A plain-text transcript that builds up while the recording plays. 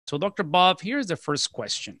So, Dr. Bob, here's the first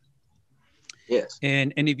question. Yes.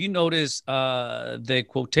 And if you notice the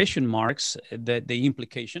quotation marks, the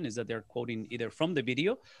implication is that they're quoting either from the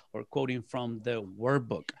video or quoting from the word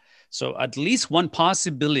book. So at least one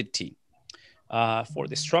possibility for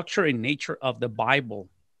the structure and nature of the Bible,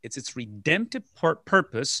 it's its redemptive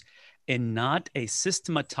purpose and not a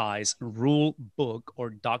systematized rule book or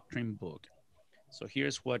doctrine book. So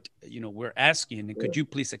here's what we're asking, and could you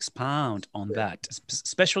please expound on that,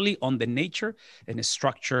 especially on the nature and the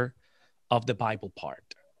structure of the Bible part?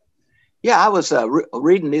 Yeah, I was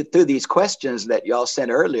reading through these questions that y'all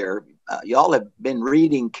sent earlier. Y'all have been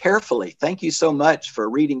reading carefully. Thank you so much for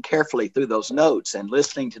reading carefully through those notes and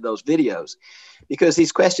listening to those videos, because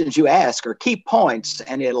these questions you ask are key points,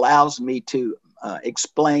 and it allows me to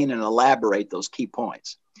explain and elaborate those key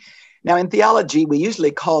points. Now, in theology, we usually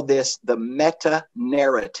call this the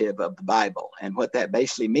meta-narrative of the Bible. And what that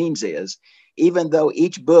basically means is, even though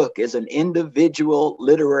each book is an individual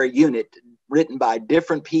literary unit written by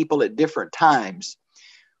different people at different times,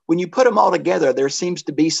 when you put them all together, there seems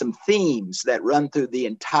to be some themes that run through the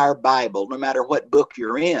entire Bible, no matter what book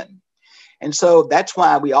you're in. And so that's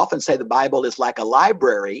why we often say the Bible is like a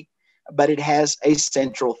library, but it has a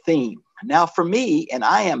central theme. Now, for me, and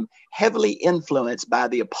I am heavily influenced by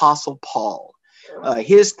the Apostle Paul,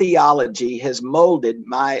 his theology has molded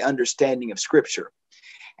my understanding of Scripture.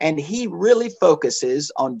 And he really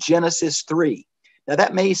focuses on Genesis 3. Now,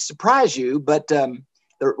 that may surprise you, but the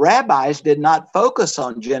rabbis did not focus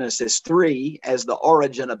on Genesis 3 as the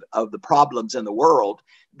origin of the problems in the world.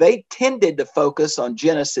 They tended to focus on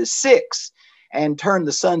Genesis 6 and turn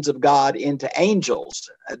the sons of God into angels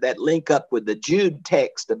that link up with the Jude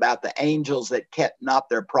text about the angels that kept not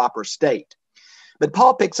their proper state. But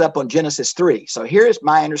Paul picks up on Genesis 3. So here's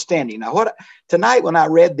my understanding. Now, tonight when I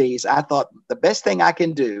read these, I thought the best thing I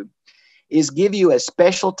can do is give you a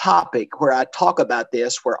special topic where I talk about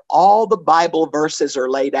this, where all the Bible verses are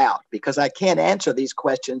laid out, because I can't answer these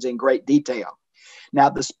questions in great detail. Now,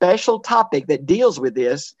 the special topic that deals with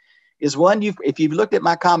this is one, if you've looked at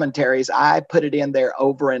my commentaries, I put it in there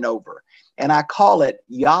over and over. And I call it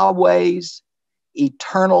Yahweh's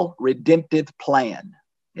eternal redemptive plan.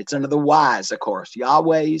 It's under the Y's, of course,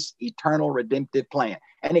 Yahweh's eternal redemptive plan.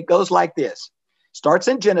 And it goes like this. Starts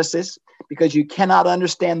in Genesis, because you cannot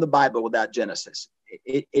understand the Bible without Genesis.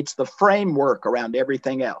 It's the framework around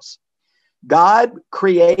everything else. God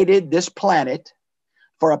created this planet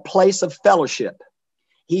for a place of fellowship.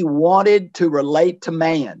 He wanted to relate to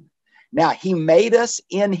man. Now, he made us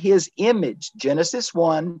in his image, Genesis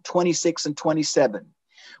 1, 26 and 27.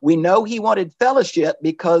 We know he wanted fellowship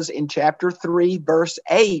because in chapter 3, verse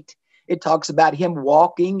 8, it talks about him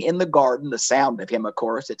walking in the garden, the sound of him, of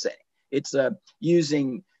course. It's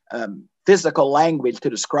using physical language to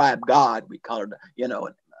describe God. We call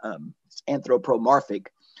it,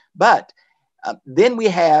 anthropomorphic. But then we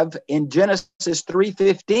have in Genesis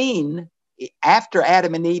 3:15, after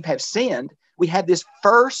Adam and Eve have sinned, we have this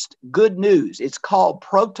first good news. It's called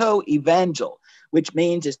proto-evangel, which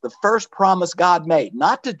means it's the first promise God made,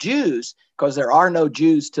 not to Jews, because there are no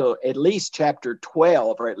Jews till at least chapter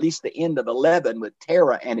 12, or at least the end of 11 with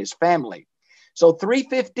Terah and his family. So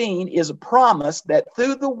 3:15 is a promise that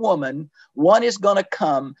through the woman, one is going to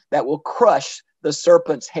come that will crush the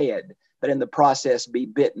serpent's head, but in the process be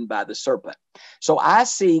bitten by the serpent. So I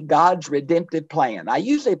see God's redemptive plan. I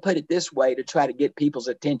usually put it this way to try to get people's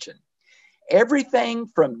attention. Everything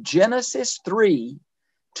from Genesis 3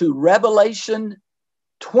 to Revelation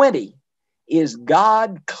 20 is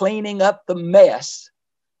God cleaning up the mess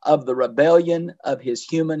of the rebellion of his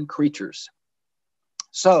human creatures.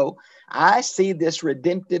 So I see this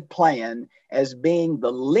redemptive plan as being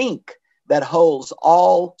the link that holds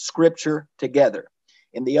all Scripture together.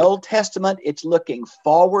 In the Old Testament, it's looking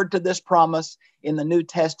forward to this promise. In the New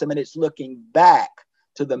Testament, it's looking back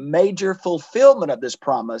to the major fulfillment of this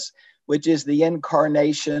promise, which is the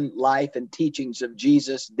incarnation, life, and teachings of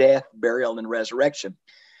Jesus' death, burial, and resurrection.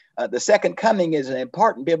 The second coming is an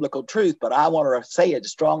important biblical truth, but I want to say it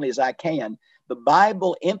as strongly as I can. The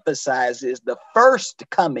Bible emphasizes the first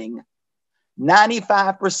coming.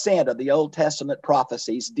 95% of the Old Testament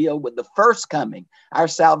prophecies deal with the first coming. Our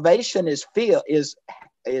salvation is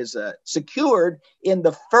secured in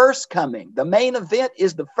the first coming. The main event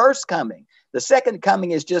is the first coming. The second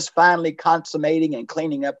coming is just finally consummating and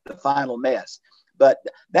cleaning up the final mess. But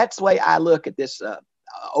that's the way I look at this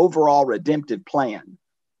overall redemptive plan.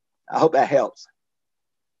 I hope that helps.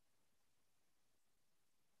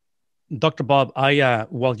 Dr. Bob,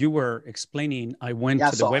 while you were explaining, I went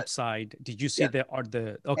to the website. Did you see okay?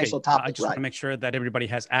 Topic, I just want to make sure that everybody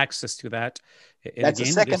has access to that. That's the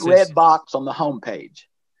second red box on the homepage.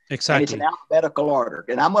 And it's in Exactly. alphabetical order.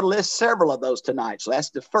 And I'm going to list several of those tonight. So that's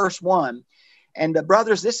the first one. And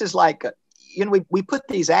brothers, this is like, we put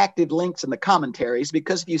these active links in the commentaries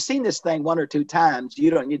because if you've seen this thing one or two times,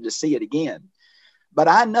 you don't need to see it again. But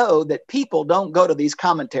I know that people don't go to these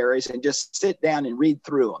commentaries and just sit down and read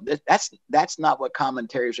through them. That's not what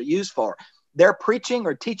commentaries are used for. They're preaching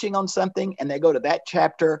or teaching on something and they go to that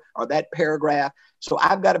chapter or that paragraph. So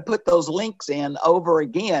I've got to put those links in over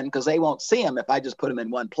again because they won't see them if I just put them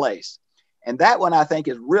in one place. And that one I think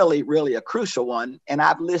is really, really a crucial one. And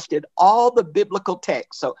I've listed all the biblical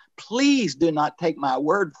texts. So please do not take my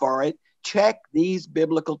word for it. Check these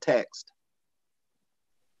biblical texts.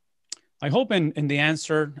 I hope in the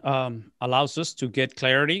answer allows us to get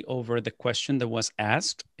clarity over the question that was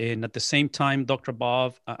asked. And at the same time, Dr.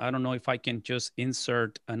 Bob, I don't know if I can just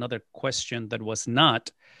insert another question that was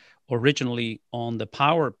not originally on the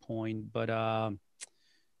PowerPoint, but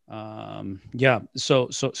yeah. So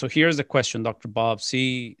here's the question, Dr. Bob.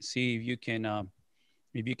 See if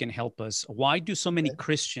you can help us. Why do so many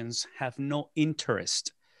Christians have no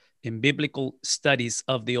interest in biblical studies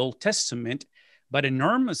of the Old Testament, but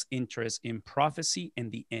enormous interest in prophecy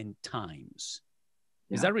and the end times?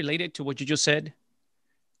 Yeah. Is that related to what you just said?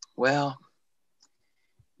 Well,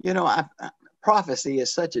 prophecy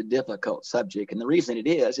is such a difficult subject. And the reason it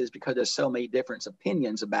is because there's so many different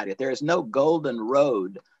opinions about it. There is no golden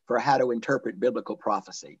road for how to interpret biblical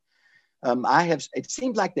prophecy. It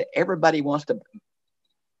seems like that everybody wants to,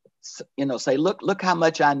 say, look how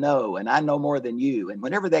much I know, and I know more than you. And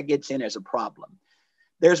whenever that gets in, there's a problem.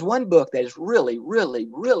 There's one book that has really, really,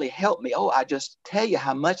 really helped me. I just tell you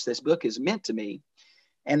how much this book has meant to me.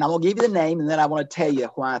 And I'm going to give you the name, and then I want to tell you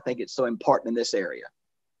why I think it's so important in this area.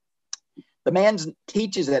 The man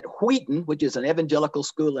teaches at Wheaton, which is an evangelical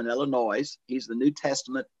school in Illinois. He's the New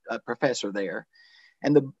Testament professor there.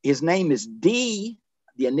 And his name is D,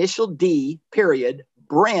 the initial D, period,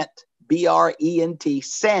 Brent, B-R-E-N-T,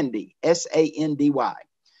 Sandy, S-A-N-D-Y.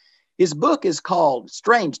 His book is called,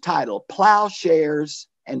 strange title, Plowshares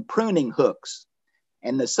and Pruning Hooks.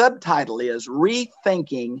 And the subtitle is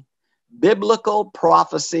Rethinking Biblical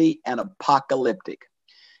Prophecy and Apocalyptic.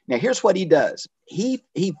 Now, here's what he does. He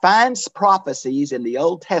finds prophecies in the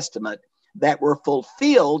Old Testament that were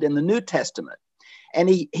fulfilled in the New Testament. And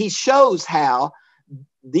he shows how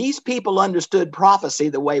these people understood prophecy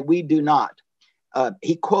the way we do not.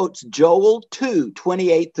 He quotes Joel 2,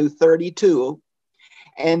 28 through 32.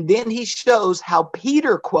 And then he shows how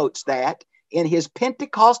Peter quotes that in his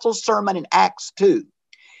Pentecostal sermon in Acts 2.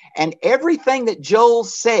 And everything that Joel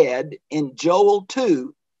said in Joel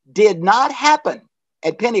 2 did not happen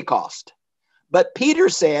at Pentecost. But Peter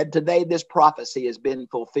said, today this prophecy has been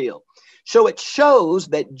fulfilled. So it shows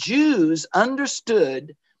that Jews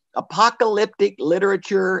understood apocalyptic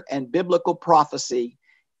literature and biblical prophecy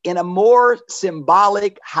in a more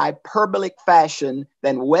symbolic, hyperbolic fashion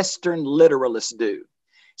than Western literalists do.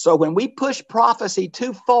 So when we push prophecy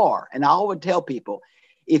too far, and I always tell people,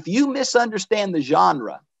 if you misunderstand the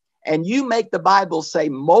genre and you make the Bible say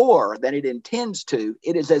more than it intends to,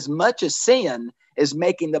 it is as much a sin as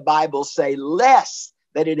making the Bible say less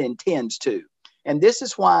than it intends to. And this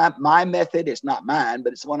is why my method is not mine,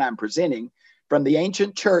 but it's one I'm presenting from the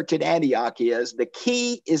ancient church at Antioch is the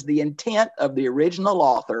key is the intent of the original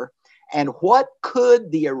author and what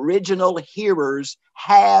could the original hearers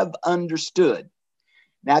have understood.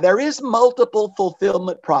 Now, there is multiple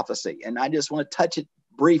fulfillment prophecy, and I just want to touch it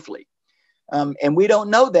briefly. And we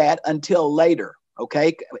don't know that until later,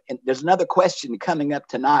 okay? And there's another question coming up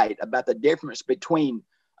tonight about the difference between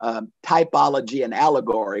typology and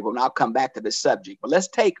allegory when I'll come back to this subject. But let's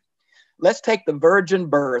take the virgin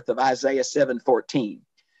birth of Isaiah 7:14.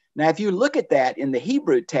 Now, if you look at that in the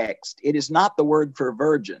Hebrew text, it is not the word for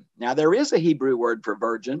virgin. Now, there is a Hebrew word for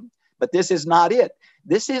virgin, but this is not it.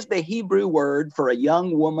 This is the Hebrew word for a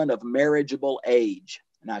young woman of marriageable age.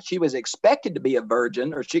 Now, she was expected to be a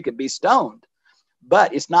virgin or she could be stoned,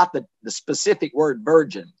 but it's not the specific word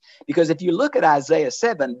virgin. Because if you look at Isaiah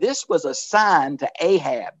 7, this was a sign to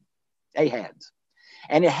Ahaz,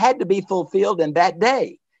 and it had to be fulfilled in that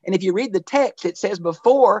day. And if you read the text, it says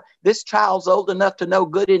before this child's old enough to know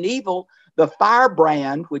good and evil, the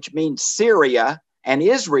firebrand, which means Syria, and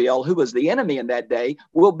Israel, who was the enemy in that day,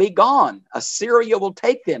 will be gone. Assyria will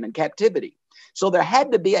take them in captivity. So there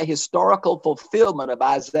had to be a historical fulfillment of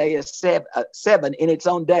Isaiah 7 in its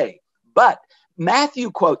own day. But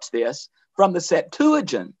Matthew quotes this from the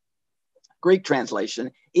Septuagint, Greek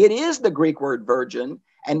translation. It is the Greek word virgin,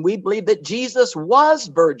 and we believe that Jesus was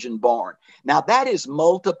virgin born. Now that is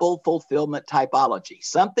multiple fulfillment typology.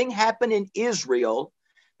 Something happened in Israel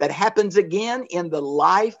that happens again in the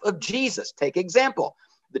life of Jesus. Take example.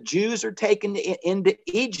 The Jews are taken into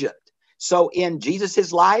Egypt. So in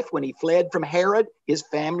Jesus's life, when he fled from Herod, his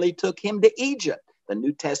family took him to Egypt. The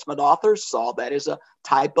New Testament authors saw that as a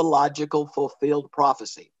typological fulfilled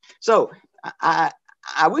prophecy. So I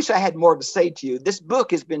wish I had more to say to you. This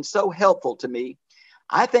book has been so helpful to me.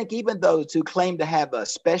 I think even those who claim to have a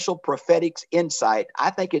special prophetic insight,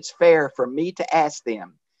 I think it's fair for me to ask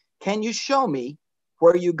them, can you show me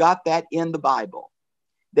where you got that in the Bible?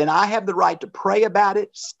 Then I have the right to pray about it,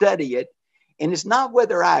 study it. And it's not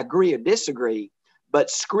whether I agree or disagree,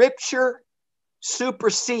 but Scripture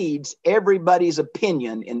supersedes everybody's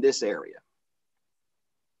opinion in this area.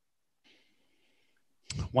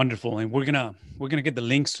 Wonderful, and we're gonna get the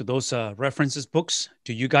links to those references books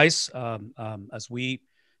to you guys as we,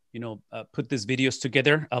 put these videos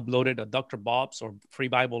together. Uploaded a Dr. Bob's or Free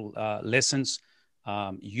Bible Lessons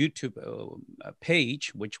YouTube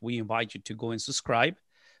page, which we invite you to go and subscribe.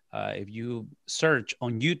 If you search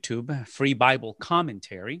on YouTube, Free Bible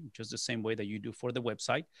Commentary, just the same way that you do for the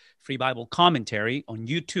website, Free Bible Commentary on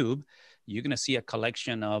YouTube, you're going to see a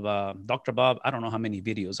collection of Dr. Bob. I don't know how many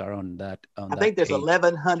videos are on that. I think there's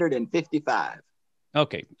 1,155.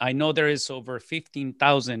 Okay. I know there is over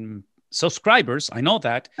 15,000 subscribers. I know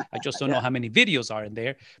that. I just don't know how many videos are in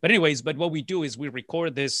there. But anyways, what we do is we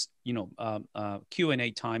record this,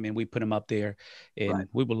 Q&A time, and we put them up there. And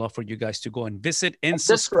we would love for you guys to go and visit and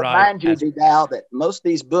subscribe. Just remind you, Vidal, that most of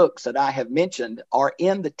these books that I have mentioned are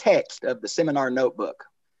in the text of the seminar notebook.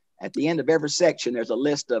 At the end of every section, there's a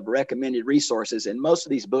list of recommended resources, and most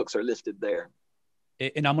of these books are listed there.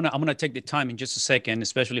 And I'm gonna take the time in just a second,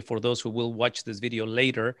 especially for those who will watch this video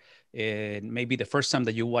later, and maybe the first time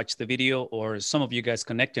that you watch the video, or some of you guys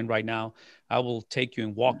connecting right now, I will take you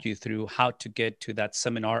and walk you through how to get to that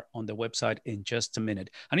seminar on the website in just a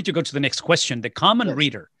minute. I need to go to the next question. The common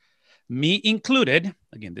reader, me included,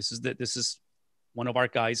 again, this is one of our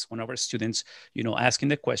guys, one of our students, asking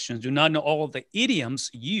the questions, do not know all of the idioms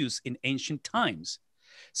used in ancient times.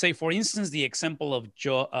 Say, for instance, the example of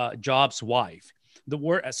Job's wife. The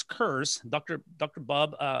word as curse, Dr.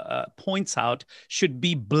 Bob points out, should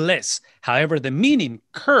be bliss. However, the meaning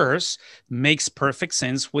curse makes perfect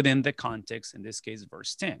sense within the context, in this case,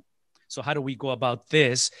 verse 10. So how do we go about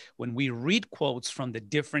this when we read quotes from the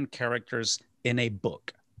different characters in a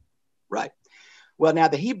book? Right. Well, now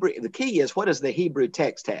the key is, what does the Hebrew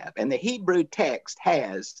text have? And the Hebrew text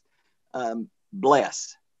has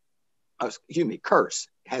curse,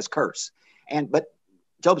 has curse. But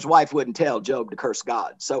Job's wife wouldn't tell Job to curse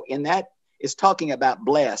God. So in that, it's talking about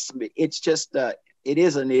bless. It's just, it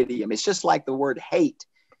is an idiom. It's just like the word hate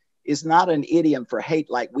is not an idiom for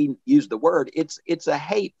hate like we use the word. It's a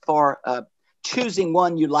hate for choosing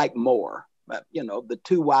one you like more. The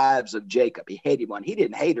two wives of Jacob, he hated one. He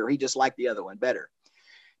didn't hate her. He just liked the other one better.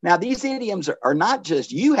 Now, these idioms are not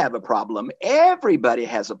just you have a problem. Everybody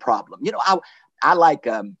has a problem. I like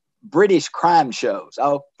British crime shows.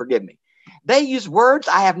 Oh, forgive me. They use words.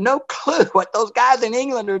 I have no clue what those guys in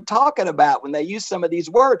England are talking about when they use some of these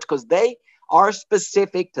words, because they are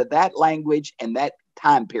specific to that language and that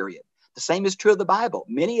time period. The same is true of the Bible.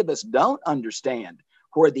 Many of us don't understand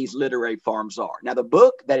where these literary forms are. Now, the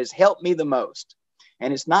book that has helped me the most,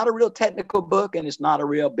 and it's not a real technical book and it's not a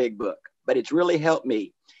real big book, but it's really helped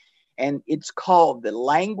me. And it's called The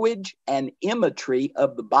Language and Imagery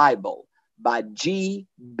of the Bible by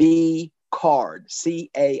G.B. Card,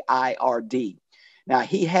 C-A-I-R-D. Now,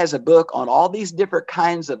 he has a book on all these different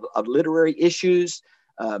kinds of literary issues,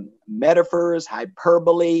 metaphors,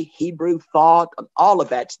 hyperbole, Hebrew thought, all of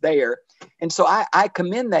that's there. And so I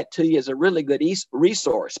commend that to you as a really good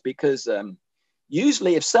resource, because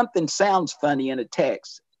usually if something sounds funny in a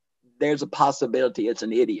text, there's a possibility it's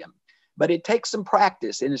an idiom. But it takes some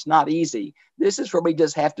practice, and it's not easy. This is where we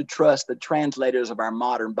just have to trust the translators of our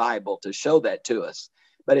modern Bible to show that to us.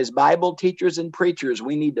 But as Bible teachers and preachers,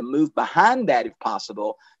 we need to move behind that, if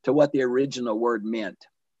possible, to what the original word meant.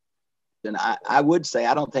 And I would say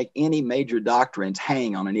I don't think any major doctrines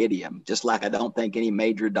hang on an idiom, just like I don't think any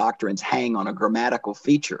major doctrines hang on a grammatical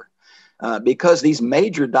feature, because these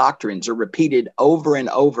major doctrines are repeated over and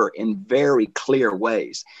over in very clear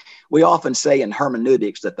ways. We often say in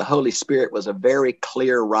hermeneutics that the Holy Spirit was a very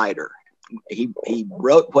clear writer. He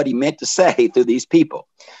wrote what he meant to say through these people.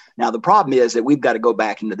 Now, the problem is that we've got to go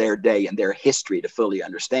back into their day and their history to fully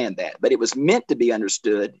understand that. But it was meant to be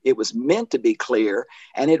understood. It was meant to be clear.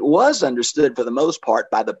 And it was understood for the most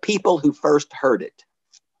part by the people who first heard it.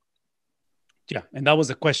 Yeah, and that was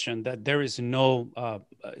the question, that there is no,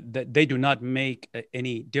 that they do not make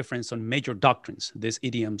any difference on major doctrines, these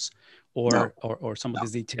idioms No, or some of no.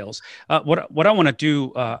 these details. What I want to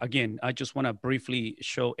do, again, I just want to briefly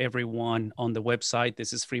show everyone on the website.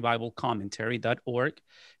 This is freebiblecommentary.org,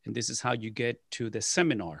 and this is how you get to the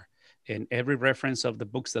seminar. And every reference of the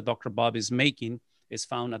books that Dr. Bob is making is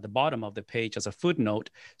found at the bottom of the page as a footnote.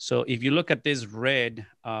 So if you look at this red,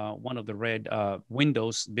 one of the red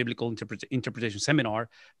windows, Biblical Interpretation Seminar,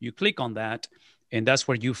 you click on that, and that's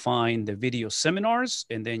where you find the video seminars,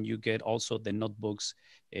 and then you get also the notebooks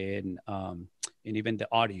and even the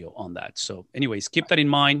audio on that. So anyways, keep that in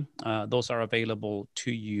mind. Those are available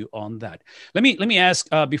to you on that. Let me ask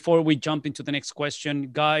before we jump into the next question,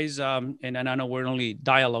 guys, and I know we're only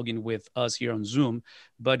dialoguing with us here on Zoom,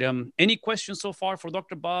 but any questions so far for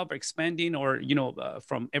Dr. Bob, expanding or,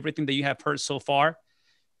 from everything that you have heard so far?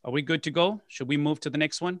 Are we good to go? Should we move to the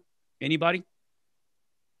next one? Anybody?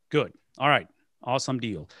 Good. All right. Awesome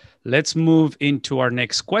deal. Let's move into our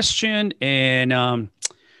next question. And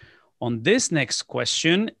on this next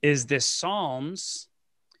question, is the Psalms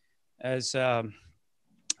as a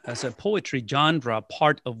poetry genre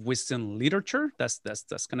part of wisdom literature? That's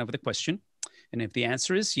kind of the question. And if the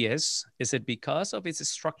answer is yes, is it because of its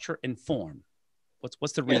structure and form?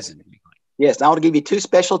 What's the reason behind? Yes, I want to give you two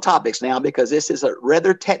special topics now because this is a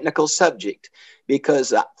rather technical subject.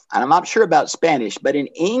 Because I'm not sure about Spanish, but in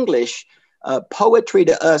English, poetry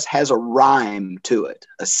to us has a rhyme to it,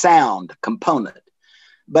 a sound component.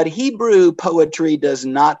 But Hebrew poetry does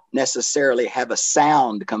not necessarily have a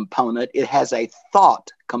sound component. It has a thought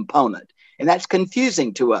component, and that's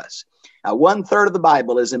confusing to us. 1/3 of the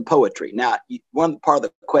Bible is in poetry. Now, one part of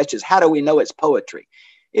the question is, how do we know it's poetry?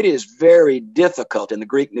 It is very difficult in the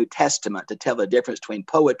Greek New Testament to tell the difference between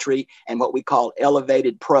poetry and what we call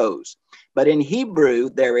elevated prose. But in Hebrew,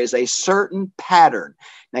 there is a certain pattern.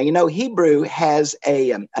 Now, Hebrew has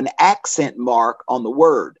an accent mark on the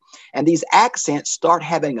word, and these accents start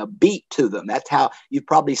having a beat to them. That's how you've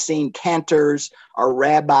probably seen cantors or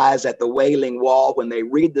rabbis at the Wailing Wall. When they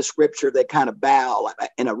read the scripture, they kind of bow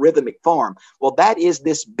in a rhythmic form. Well, that is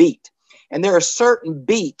this beat. And there are certain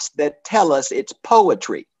beats that tell us it's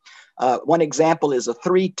poetry. One example is a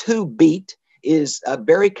 3/2 beat is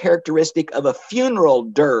very characteristic of a funeral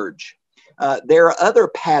dirge. There are other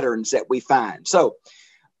patterns that we find. So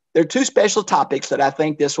there are two special topics that I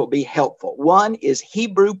think this will be helpful. One is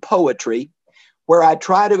Hebrew poetry, where I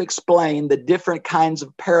try to explain the different kinds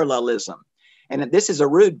of parallelism. And this is a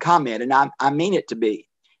rude comment, and I mean it to be.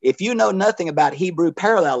 If you know nothing about Hebrew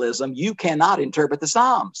parallelism, you cannot interpret the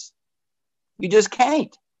Psalms. You just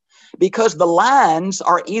can't, because the lines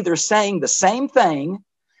are either saying the same thing,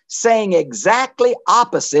 saying exactly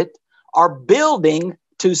opposite, or building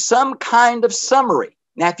to some kind of summary.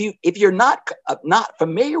 Now, if you're not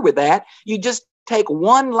familiar with that, you just take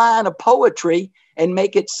one line of poetry and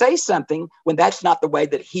make it say something when that's not the way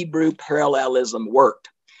that Hebrew parallelism worked.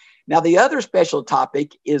 Now, the other special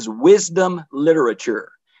topic is wisdom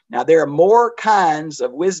literature. Now, there are more kinds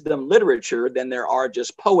of wisdom literature than there are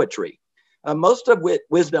just poetry. Most of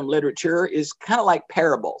wisdom literature is kind of like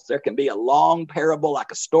parables. There can be a long parable,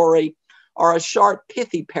 like a story, or a short,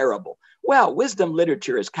 pithy parable. Well, wisdom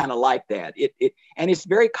literature is kind of like that. And it's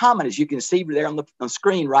very common, as you can see there on the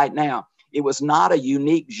screen right now. It was not a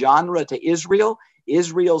unique genre to Israel.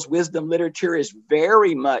 Israel's wisdom literature is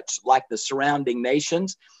very much like the surrounding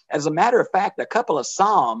nations. As a matter of fact, a couple of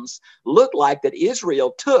Psalms look like that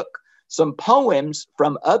Israel took some poems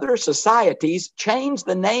from other societies, changed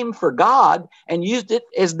the name for God, and used it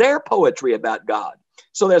as their poetry about God.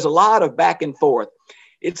 So there's a lot of back and forth.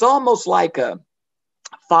 It's almost like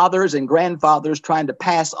fathers and grandfathers trying to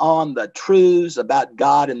pass on the truths about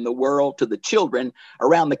God and the world to the children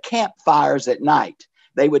around the campfires at night.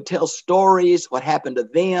 They would tell stories, what happened to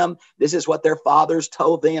them. This is what their fathers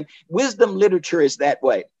told them. Wisdom literature is that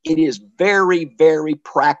way. It is very, very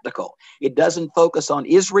practical. It doesn't focus on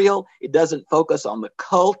Israel. It doesn't focus on the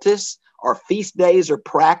cultists or feast days or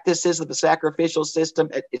practices of the sacrificial system.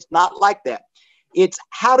 It's not like that. It's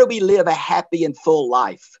how do we live a happy and full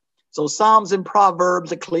life? So Psalms and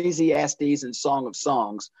Proverbs, Ecclesiastes, and Song of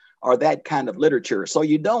Songs are that kind of literature. So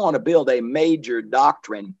you don't want to build a major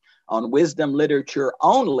doctrine on wisdom literature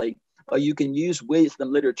only, or you can use wisdom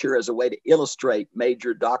literature as a way to illustrate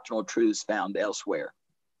major doctrinal truths found elsewhere.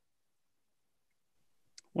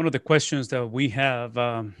 One of the questions that we have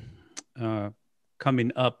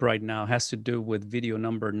coming up right now has to do with video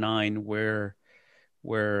number 9, where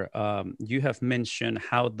you have mentioned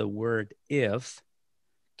how the word if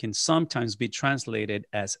can sometimes be translated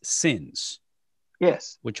as sins.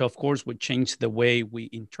 Yes. which of course would change the way we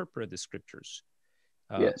interpret the scriptures.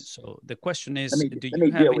 Yes. So the question Let is, me do let you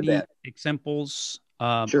me have deal with any that. examples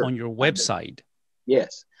Sure. on your I do. website?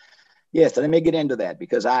 Yes. Yes. Let me get into that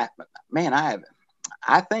because I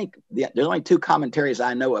think there's only two commentaries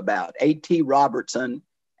I know about, A.T. Robertson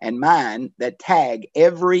and mine, that tag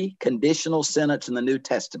every conditional sentence in the New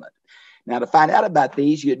Testament. Now, to find out about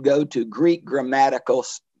these, you'd go to Greek grammar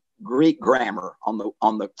on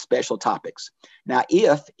the special topics. Now,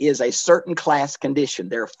 if is a certain class condition.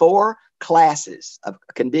 There are 4 classes of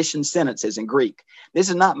conditioned sentences in Greek. This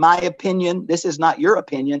is not my opinion. This is not your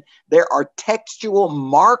opinion. There are textual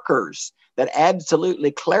markers that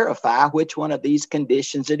absolutely clarify which one of these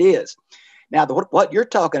conditions it is. Now, what you're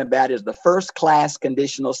talking about is the first class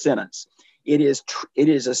conditional sentence. It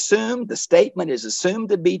is assumed, the statement is assumed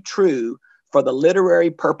to be true for the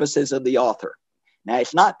literary purposes of the author. Now,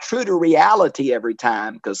 it's not true to reality every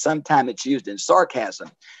time because sometimes it's used in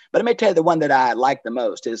sarcasm. But let me tell you the one that I like the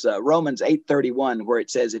most is Romans 8:31, where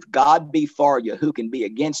it says, if God be for you, who can be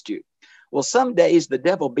against you? Well, some days the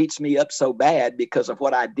devil beats me up so bad because of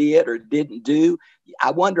what I did or didn't do.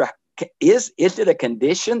 I wonder, is it a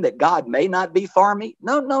condition that God may not be for me?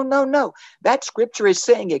 No, no, no, no. That scripture is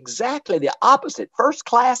saying exactly the opposite. First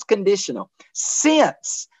class conditional.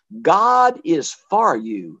 Since God is for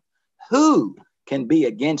you, who can be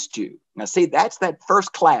against you? Now, see, that's that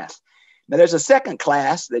first class. Now, there's a second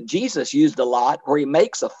class that Jesus used a lot where he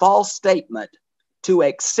makes a false statement to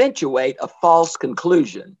accentuate a false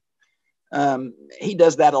conclusion. He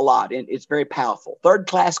does that a lot, and it's very powerful. Third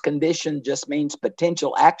class condition just means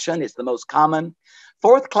potential action. It's the most common.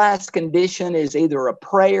 Fourth class condition is either a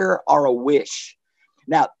prayer or a wish.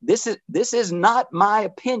 Now, this is not my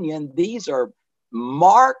opinion. These are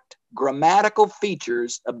marked grammatical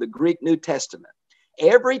features of the Greek New Testament.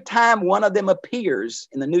 Every time one of them appears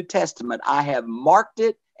in the New Testament, I have marked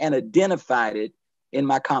it and identified it in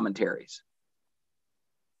my commentaries.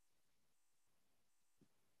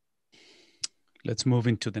 Let's move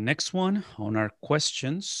into the next one on our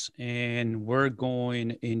questions. And we're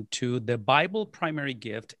going into the Bible primary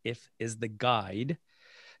gift is the guide,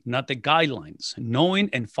 not the guidelines. Knowing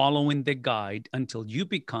and following the guide until you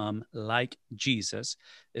become like Jesus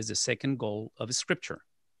is the second goal of Scripture.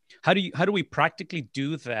 How do we practically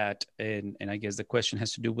do that? And I guess the question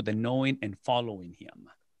has to do with the knowing and following him.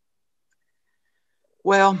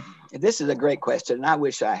 Well, this is a great question, and I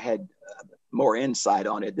wish I had more insight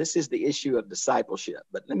on it. This is the issue of discipleship.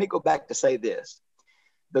 But let me go back to say this.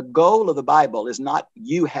 The goal of the Bible is not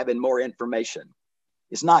you having more information.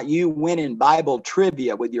 It's not you winning Bible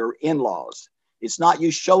trivia with your in-laws. It's not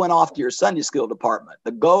you showing off to your Sunday school department.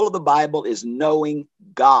 The goal of the Bible is knowing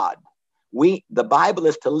God. The Bible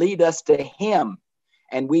is to lead us to him,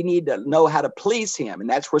 and we need to know how to please him. And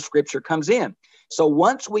that's where Scripture comes in. So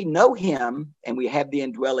once we know him and we have the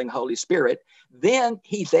indwelling Holy Spirit, then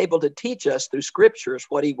he's able to teach us through Scriptures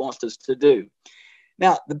what he wants us to do.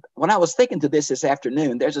 Now, when I was thinking to this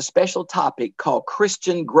afternoon, there's a special topic called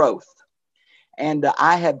Christian growth. And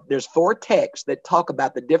there's 4 texts that talk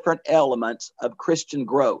about the different elements of Christian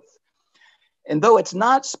growth. And though it's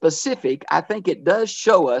not specific, I think it does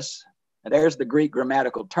show us, and there's the Greek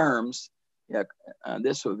grammatical terms. Yeah,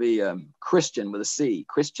 this would be Christian with a C,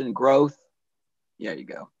 Christian growth. There you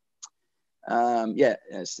go. Yeah,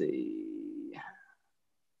 let's see.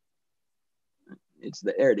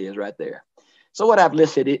 There it is right there. So what I've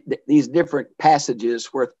listed, these different passages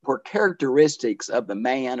where characteristics of the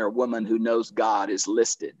man or woman who knows God is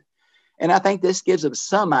listed. And I think this gives us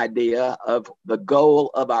some idea of the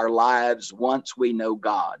goal of our lives once we know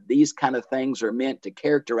God. These kind of things are meant to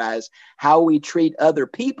characterize how we treat other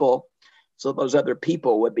people, so those other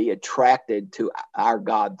people would be attracted to our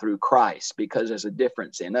God through Christ because there's a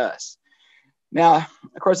difference in us. Now,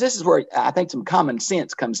 of course, this is where I think some common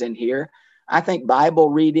sense comes in here. I think Bible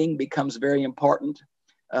reading becomes very important.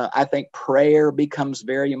 I think prayer becomes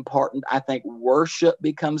very important. I think worship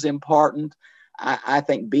becomes important. I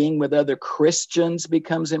think being with other Christians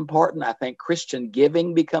becomes important. I think Christian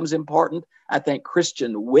giving becomes important. I think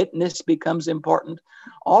Christian witness becomes important.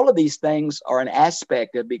 All of these things are an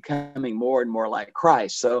aspect of becoming more and more like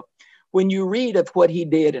Christ. So when you read of what he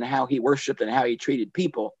did and how he worshiped and how he treated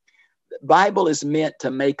people, the Bible is meant to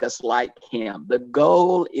make us like him. The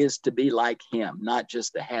goal is to be like him, not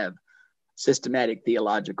just to have systematic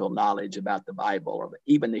theological knowledge about the Bible or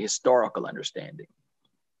even the historical understanding.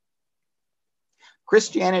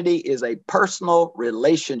 Christianity is a personal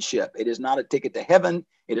relationship. It is not a ticket to heaven.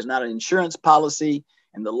 It is not an insurance policy.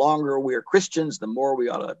 And the longer we're Christians, the more we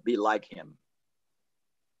ought to be like him.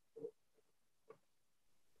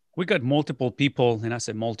 We got multiple people, and I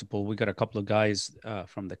said multiple. We got a couple of guys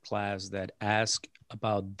from the class that ask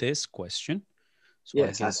about this question. So I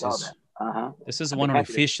Yes, I guess saw that. Uh-huh. this is I'd be one on happy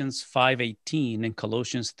to. Ephesians 5:18 and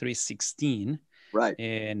Colossians 3:16, Right.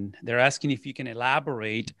 and they're asking if you can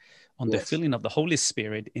elaborate on the Yes. filling of the Holy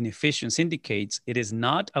Spirit in Ephesians indicates it is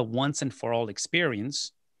not a once and for all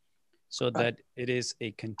experience, so Right. that it is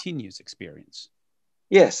a continuous experience.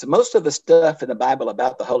 Yes, most of the stuff in the Bible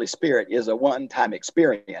about the Holy Spirit is a one-time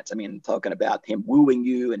experience. I mean, talking about him wooing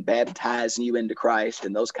you and baptizing you into Christ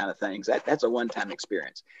and those kind of things, that's a one-time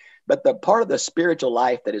experience. But the part of the spiritual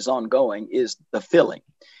life that is ongoing is the filling.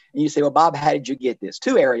 And you say, well, Bob, how did you get this?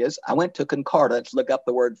 Two areas. I went to Concordance, look up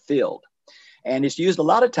the word filled. And it's used a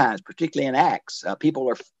lot of times, particularly in Acts. People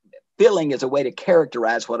are filling is a way to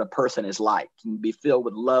characterize what a person is like. It can be filled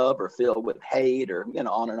with love or filled with hate or,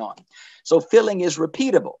 on and on. So filling is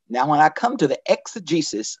repeatable. Now, when I come to the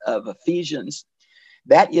exegesis of Ephesians,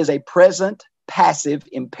 that is a present passive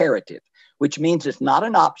imperative, which means it's not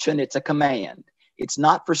an option, it's a command. It's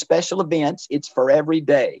not for special events, it's for every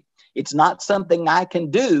day. It's not something I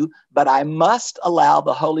can do, but I must allow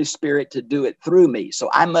the Holy Spirit to do it through me. So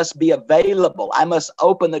I must be available. I must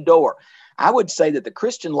open the door. I would say that the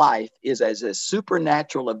Christian life is as a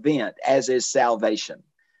supernatural event as is salvation.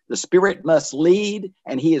 The Spirit must lead,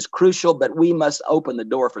 and He is crucial, but we must open the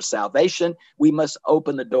door for salvation. We must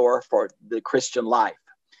open the door for the Christian life.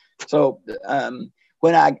 So the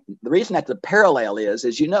reason that's a parallel is,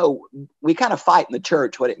 we kind of fight in the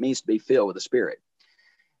church what it means to be filled with the Spirit.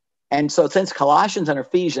 And so since Colossians and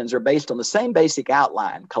Ephesians are based on the same basic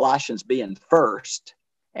outline, Colossians being first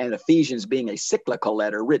and Ephesians being a cyclical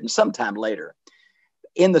letter written sometime later,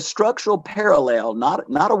 in the structural parallel,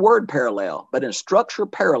 not a word parallel, but in structural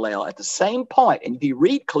parallel at the same point, and if you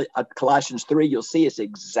read Colossians 3, you'll see it's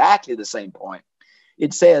exactly the same point.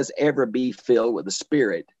 It says, ever be filled with the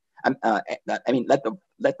Spirit. Let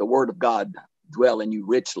the word of God dwell in you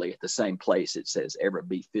richly at the same place. It says, ever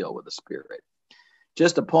be filled with the Spirit.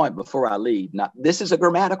 Just a point before I leave. Now, this is a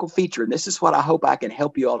grammatical feature, and this is what I hope I can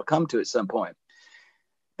help you all to come to at some point.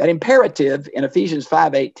 That imperative in Ephesians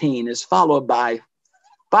 5:18 is followed by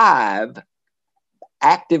 5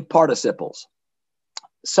 active participles.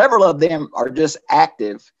 Several of them are just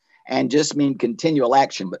active and just mean continual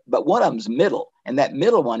action, but one of them's middle, and that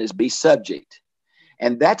middle one is be subject.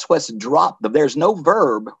 And that's what's dropped. There's no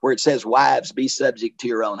verb where it says, wives, be subject to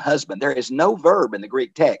your own husband. There is no verb in the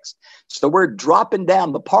Greek text. So we're dropping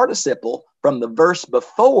down the participle from the verse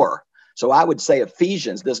before. So I would say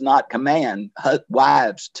Ephesians does not command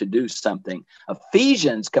wives to do something.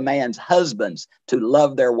 Ephesians commands husbands to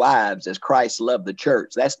love their wives as Christ loved the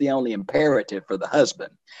church. That's the only imperative for the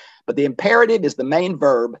husband. But the imperative is the main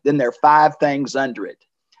verb. Then there are 5 things under it.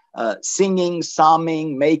 Singing,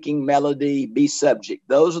 psalming, making melody, be subject.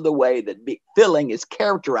 Those are the way that filling is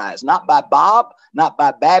characterized, not by Bob, not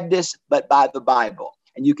by Baptist, but by the Bible.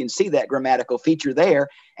 And you can see that grammatical feature there.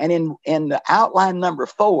 And in the outline number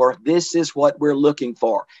 4, this is what we're looking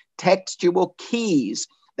for. Textual keys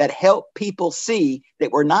that help people see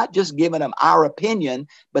that we're not just giving them our opinion,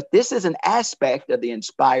 but this is an aspect of the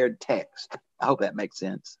inspired text. I hope that makes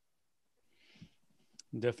sense.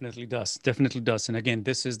 Definitely does. Definitely does. And again,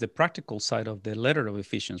 this is the practical side of the letter of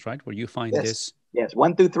Ephesians, right? Where you find this. Yes.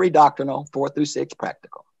 1 through 3 doctrinal, 4 through 6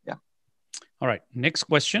 practical. Yeah. All right. Next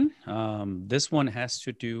question. This one has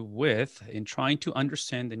to do with in trying to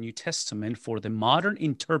understand the New Testament for the modern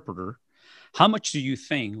interpreter. How much do you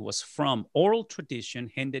think was from oral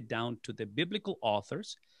tradition handed down to the biblical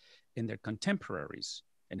authors and their contemporaries?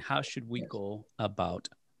 And how should we go about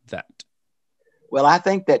that? Well, I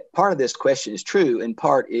think that part of this question is true and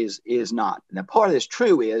part is not. Now, part of this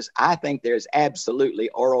true is I think there's absolutely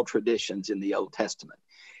oral traditions in the Old Testament.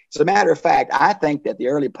 As a matter of fact, I think that the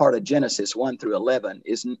early part of Genesis 1 through 11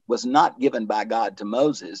 was not given by God to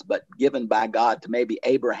Moses, but given by God to maybe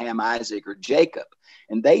Abraham, Isaac, or Jacob.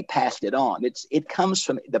 And they passed it on. It comes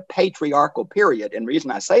from the patriarchal period. And the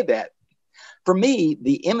reason I say that, for me,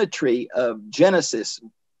 the imagery of Genesis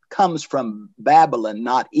comes from Babylon,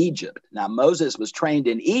 not Egypt. Now, Moses was trained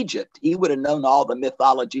in Egypt. He would have known all the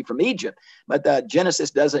mythology from Egypt, but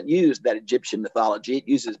Genesis doesn't use that Egyptian mythology. It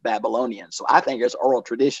uses Babylonian. So I think there's oral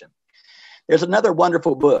tradition. There's another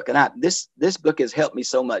wonderful book, and this book has helped me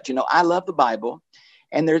so much. I love the Bible,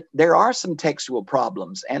 and there are some textual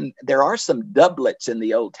problems, and there are some doublets in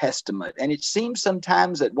the Old Testament. And it seems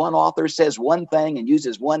sometimes that one author says one thing and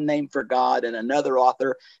uses one name for God, and another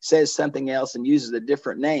author says something else and uses a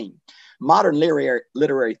different name. Modern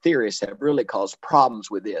literary theorists have really caused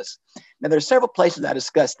problems with this. Now, there are several places I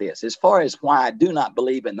discuss this. As far as why I do not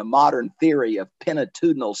believe in the modern theory of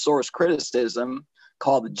pentateuchal source criticism,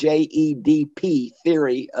 called the JEDP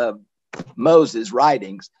theory of Moses'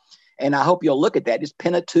 writings. And I hope you'll look at that. It's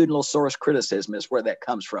pentateuchal source criticism is where that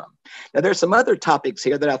comes from. Now, there's some other topics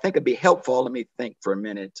here that I think would be helpful. Let me think for a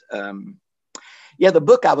minute. The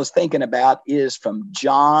book I was thinking about is from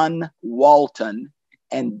John Walton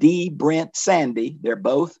and D. Brent Sandy. They're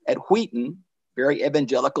both at Wheaton, very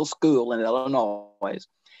evangelical school in Illinois.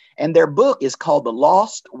 And their book is called The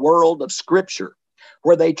Lost World of Scripture,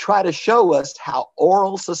 where they try to show us how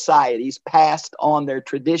oral societies passed on their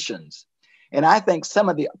traditions. And I think some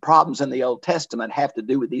of the problems in the Old Testament have to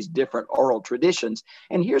do with these different oral traditions.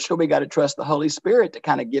 And here's where we got to trust the Holy Spirit to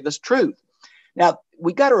kind of give us truth. Now,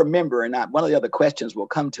 we got to remember, and one of the other questions will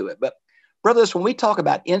come to it, but brothers, when we talk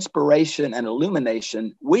about inspiration and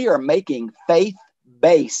illumination, we are making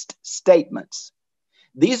faith-based statements.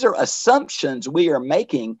 These are assumptions we are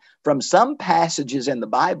making from some passages in the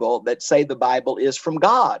Bible that say the Bible is from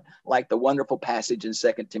God, like the wonderful passage in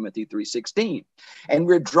 2 Timothy 3:16. And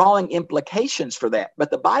we're drawing implications for that.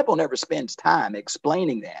 But the Bible never spends time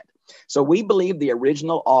explaining that. So we believe the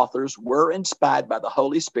original authors were inspired by the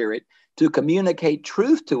Holy Spirit to communicate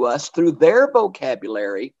truth to us through their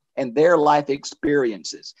vocabulary and their life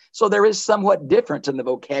experiences. So there is somewhat difference in the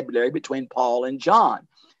vocabulary between Paul and John.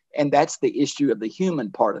 And that's the issue of the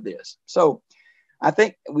human part of this. So I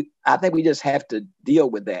think we just have to deal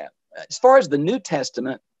with that. As far as the New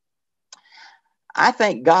Testament, I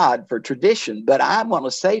thank God for tradition, but I want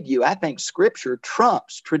to say to you, I think Scripture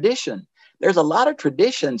trumps tradition. There's a lot of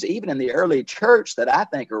traditions, even in the early church, that I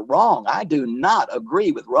think are wrong. I do not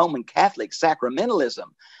agree with Roman Catholic sacramentalism.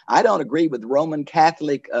 I don't agree with Roman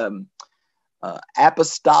Catholic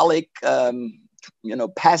apostolic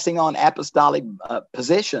passing on apostolic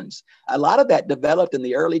positions. A lot of that developed in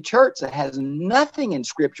the early church that has nothing in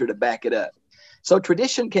Scripture to back it up. So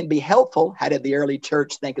tradition can be helpful. How did the early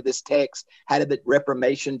church think of this text? How did the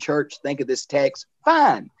Reformation church think of this text?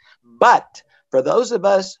 Fine. But for those of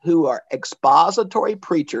us who are expository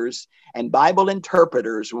preachers and Bible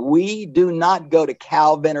interpreters, we do not go to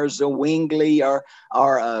Calvin or Zwingli or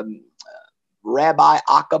Rabbi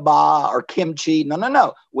Akaba or Kimchi.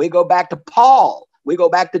 No. We go back to Paul. We go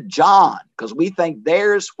back to John, because we think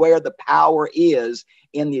there's where the power is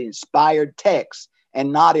in the inspired text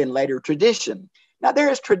and not in later tradition. Now,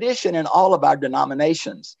 there is tradition in all of our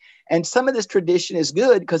denominations. And some of this tradition is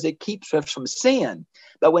good because it keeps us from sin.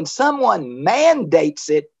 But when someone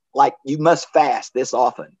mandates it, like you must fast this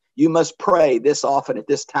often, you must pray this often at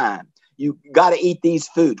this time, you got to eat these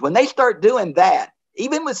foods. When they start doing that,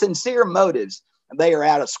 even with sincere motives, they are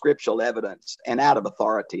out of scriptural evidence and out of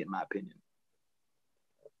authority, in my opinion.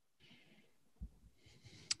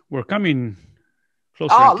 We're coming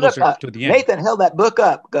closer and closer to the end. Nathan held that book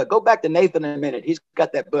up. Go back to Nathan in a minute. He's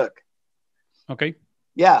got that book. Okay.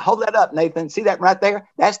 Yeah, hold that up, Nathan. See that right there?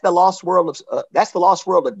 That's the lost world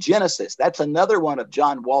of Genesis. That's another one of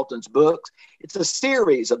John Walton's books. It's a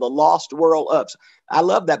series of the lost world of. I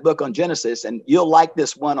love that book on Genesis, and you'll like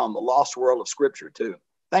this one on the lost world of Scripture too.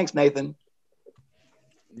 Thanks, Nathan.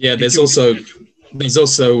 Yeah, there's also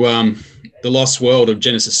the lost world of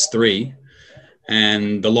Genesis 3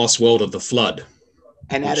 and the lost world of the flood.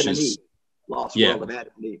 And Adam and Eve. Lost world of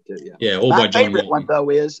Adam and Eve too. Yeah, all My by John favorite Walton. one, though,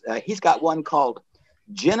 is he's got one called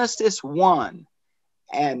Genesis 1,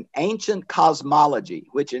 an ancient cosmology,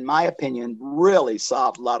 which in my opinion really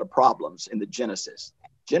solved a lot of problems in the Genesis.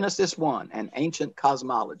 Genesis 1, an ancient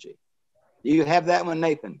cosmology. Do you have that one,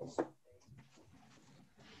 Nathan?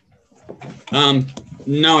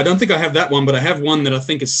 No, I don't think I have that one, but I have one that I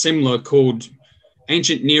think is similar called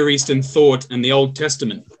Ancient Near Eastern Thought and the Old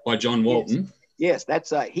Testament by John Walton. Yes,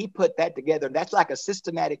 that's he put that together. That's like a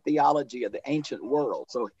systematic theology of the ancient world.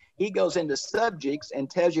 So he goes into subjects and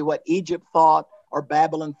tells you what Egypt thought or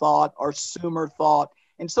Babylon thought or Sumer thought.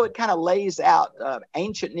 And so it kind of lays out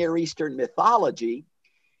ancient Near Eastern mythology.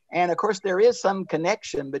 And of course, there is some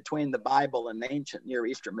connection between the Bible and ancient Near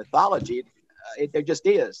Eastern mythology. There just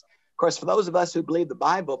is. Of course, for those of us who believe the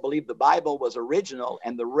Bible was original,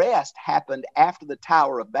 and the rest happened after the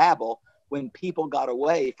Tower of Babel, when people got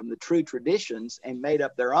away from the true traditions and made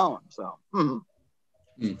up their own. So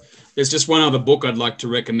There's just one other book I'd like to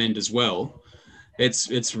recommend as well.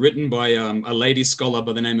 It's written by a lady scholar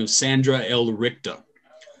by the name of Sandra L. Richter,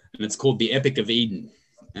 and it's called The Epic of Eden.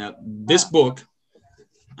 Now, this book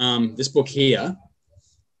here, I don't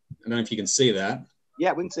know if you can see that.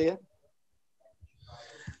 Yeah, we can see it.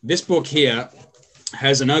 This book here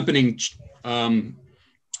has an opening,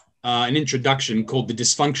 an introduction called The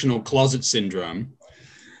Dysfunctional Closet Syndrome.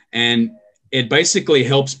 And it basically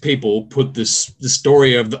helps people put the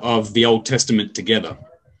story of the Old Testament together.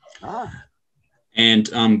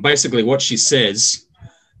 And basically what she says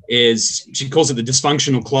is she calls it the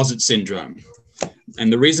dysfunctional closet syndrome.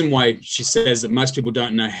 And the reason why she says that most people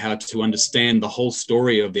don't know how to understand the whole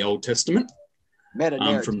story of the Old Testament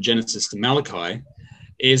from Genesis to Malachi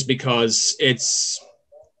is because it's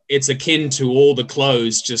akin to all the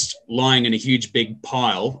clothes just lying in a huge big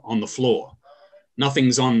pile on the floor.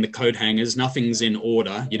 Nothing's on the coat hangers, nothing's in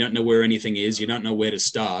order. You don't know where anything is. You don't know where to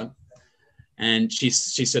start. And she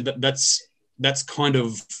said that's kind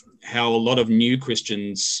of how a lot of new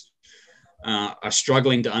Christians are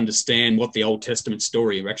struggling to understand what the Old Testament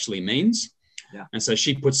story actually means. Yeah. And so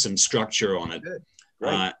she puts some structure on it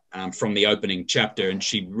from the opening chapter, and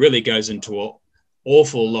she really goes into an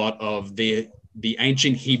awful lot of the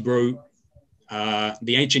ancient Hebrew,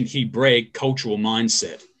 the ancient Hebraic cultural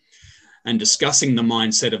mindset, and discussing the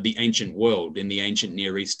mindset of the ancient world in the ancient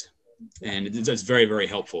Near East. And it's very, very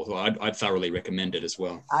helpful. So I'd thoroughly recommend it as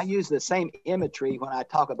well. I use the same imagery when I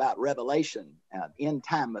talk about Revelation, end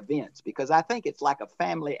time events, because I think it's like a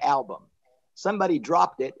family album. Somebody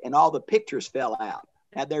dropped it and all the pictures fell out.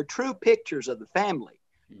 Now, they're true pictures of the family,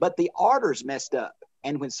 but the order's messed up.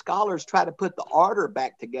 And when scholars try to put the order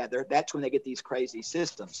back together, that's when they get these crazy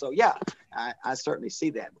systems. So, yeah, I certainly see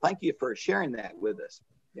that. Thank you for sharing that with us.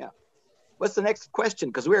 Yeah. What's the next question?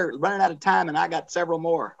 Because we're running out of time and I got several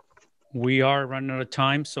more. We are running out of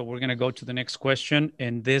time, so we're going to go to the next question.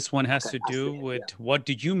 And this one has to do with what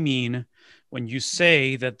do you mean when you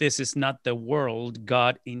say that this is not the world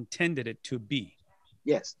God intended it to be?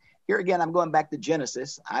 Yes. Here again, I'm going back to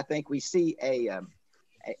Genesis. I think we see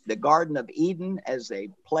the Garden of Eden as a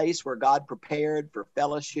place where God prepared for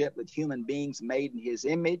fellowship with human beings made in his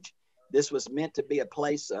image. This was meant to be a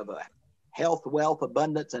place of health, wealth,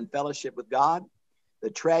 abundance, and fellowship with God. The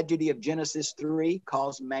tragedy of Genesis 3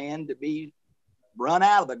 caused man to be run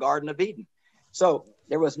out of the Garden of Eden. So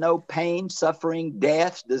there was no pain, suffering,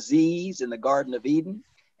 death, disease in the Garden of Eden.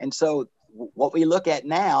 And so what we look at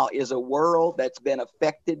now is a world that's been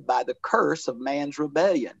affected by the curse of man's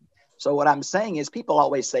rebellion. So what I'm saying is people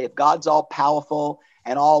always say, if God's all powerful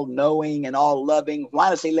and all knowing and all loving, why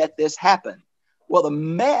does he let this happen? Well, the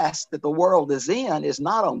mess that the world is in is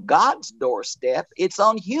not on God's doorstep. It's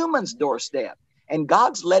on humans' doorstep. And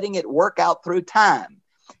God's letting it work out through time.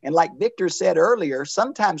 And like Victor said earlier,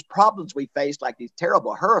 sometimes problems we face, like these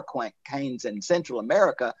terrible hurricanes in Central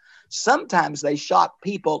America, sometimes they shock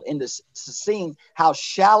people into seeing how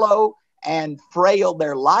shallow and frail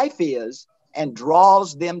their life is and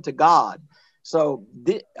draws them to God. So,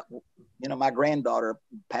 my granddaughter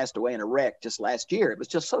passed away in a wreck just last year. It was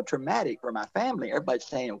just so traumatic for my family. Everybody's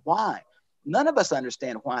saying, why? None of us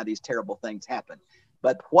understand why these terrible things happen.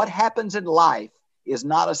 But what happens in life is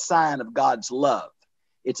not a sign of God's love.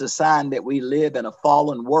 It's a sign that we live in a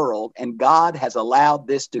fallen world, and God has allowed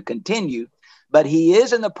this to continue, but he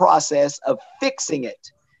is in the process of fixing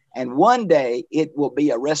it. And one day it will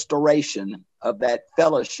be a restoration of that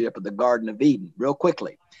fellowship of the Garden of Eden. Real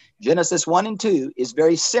quickly, Genesis 1 and 2 is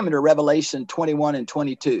very similar to Revelation 21 and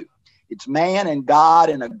 22. It's man and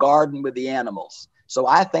God in a garden with the animals. So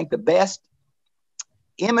I think the best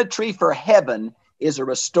imagery for heaven is a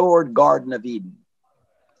restored Garden of Eden.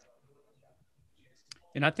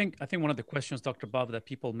 And I think one of the questions, Dr. Bob, that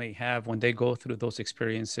people may have when they go through those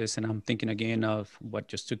experiences, and I'm thinking again of what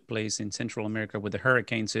just took place in Central America with the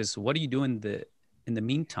hurricanes, is what do you do in the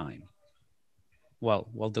meantime? Well,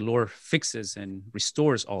 the Lord fixes and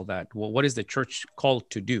restores all that. Well, what is the church called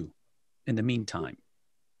to do in the meantime?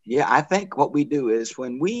 Yeah, I think what we do is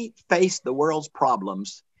when we face the world's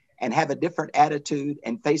problems and have a different attitude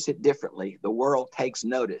and face it differently, the world takes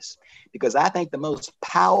notice. Because I think the most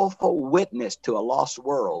powerful witness to a lost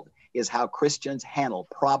world is how Christians handle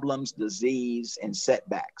problems, disease, and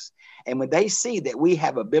setbacks. And when they see that we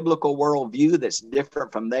have a biblical worldview that's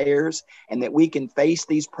different from theirs, and that we can face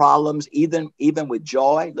these problems even with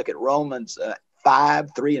joy, look at Romans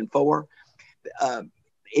 5, 3, and 4,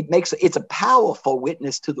 it's a powerful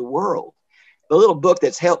witness to the world. The little book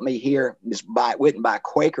that's helped me here is written by a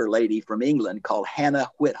Quaker lady from England called Hannah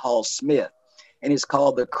Whitall Smith, and it's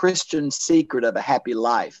called The Christian Secret of a Happy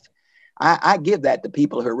Life. I give that to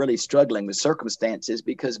people who are really struggling with circumstances,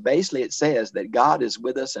 because basically it says that God is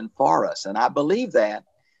with us and for us, and I believe that,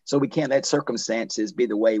 so we can't let circumstances be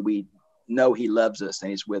the way we know he loves us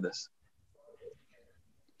and he's with us.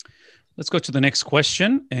 Let's go to the next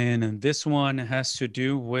question, and this one has to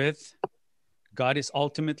do with God is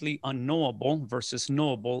ultimately unknowable versus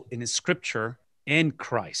knowable in his scripture in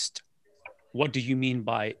Christ. What do you mean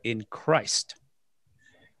by in Christ?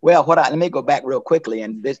 Well, let me go back real quickly.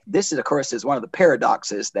 And this is, of course, is one of the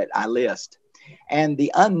paradoxes that I list. And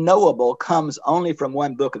the unknowable comes only from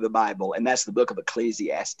one book of the Bible, and that's the book of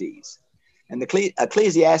Ecclesiastes. And the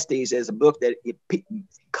Ecclesiastes is a book that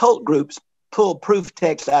cult groups pull proof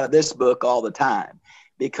text out of this book all the time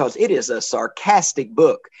because it is a sarcastic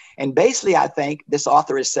book. And basically, I think this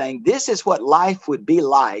author is saying this is what life would be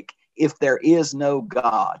like if there is no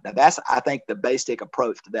God. Now, that's, I think, the basic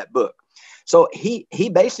approach to that book. So he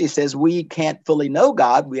basically says we can't fully know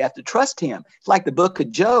God. We have to trust him. It's like the book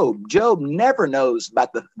of Job. Job never knows about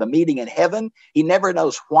the meeting in heaven. He never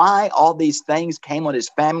knows why all these things came on his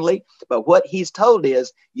family. But what he's told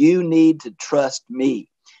is you need to trust me.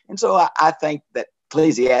 And so I think that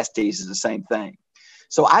Ecclesiastes is the same thing.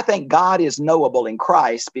 So I think God is knowable in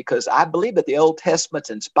Christ because I believe that the Old Testament's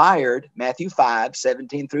inspired, Matthew 5,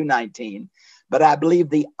 17 through 19. But I believe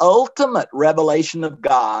the ultimate revelation of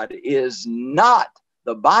God is not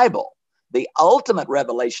the Bible. The ultimate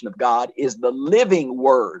revelation of God is the living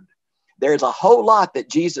word. There's a whole lot that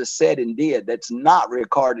Jesus said and did that's not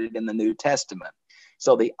recorded in the New Testament.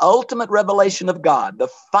 So the ultimate revelation of God, the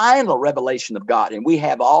final revelation of God, and we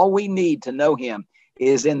have all we need to know him,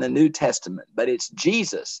 is in the New Testament, but it's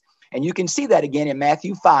Jesus. And you can see that again in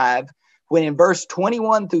Matthew 5, when in verse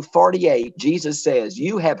 21 through 48, Jesus says,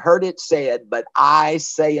 you have heard it said, but I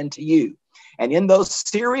say unto you. And in those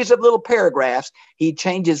series of little paragraphs, he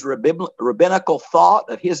changes rabbinical thought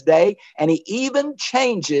of his day, and he even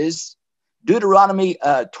changes Deuteronomy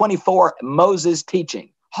 24, Moses' teaching.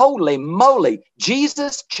 Holy moly,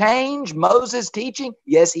 Jesus changed Moses' teaching?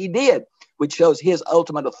 Yes, he did, which shows his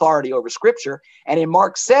ultimate authority over Scripture. And in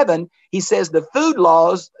Mark 7, he says the food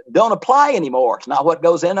laws don't apply anymore. It's not what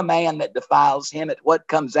goes in a man that defiles him, it's what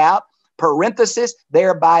comes out, parenthesis,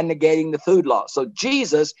 thereby negating the food law. So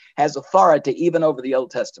Jesus has authority even over the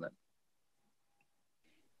Old Testament.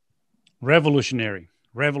 Revolutionary.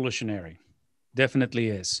 Definitely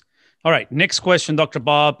is. All right, next question, Dr.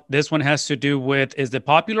 Bob. This one has to do with, is the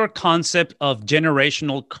popular concept of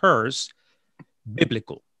generational curse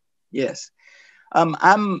biblical? Yes.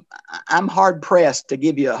 I'm hard pressed to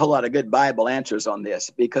give you a whole lot of good Bible answers on this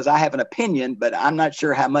because I have an opinion, but I'm not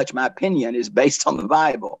sure how much my opinion is based on the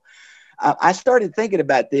Bible. I started thinking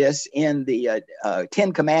about this in the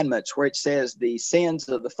 10 Commandments, where it says the sins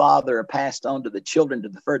of the father are passed on to the children to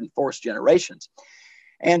the third and fourth generations.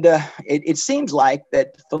 And it seems like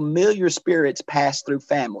that familiar spirits pass through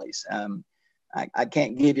families. I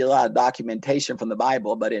can't give you a lot of documentation from the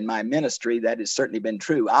Bible, but in my ministry, that has certainly been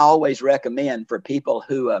true. I always recommend for people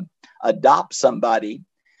who adopt somebody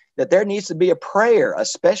that there needs to be a prayer, a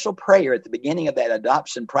special prayer at the beginning of that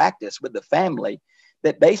adoption practice with the family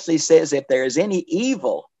that basically says if there is any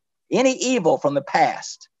evil from the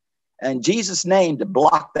past, in Jesus' name, to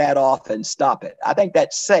block that off and stop it. I think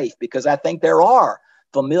that's safe because I think there are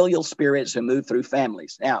familial spirits who move through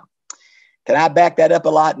families. Now, can I back that up a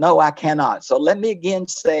lot? No, I cannot. So let me again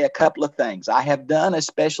say a couple of things. I have done a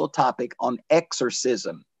special topic on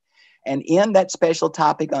exorcism. And in that special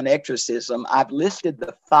topic on exorcism, I've listed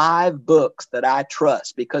the 5 books that I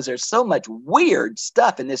trust because there's so much weird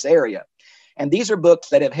stuff in this area. And these are books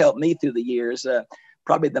that have helped me through the years.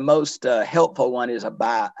 Probably the most helpful one is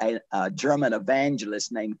by a German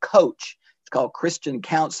evangelist named Coach. It's called Christian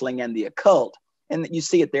Counseling and the Occult. And you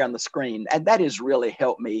see it there on the screen. And that has really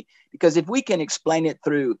helped me because if we can explain it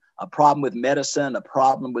through a problem with medicine, a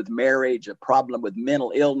problem with marriage, a problem with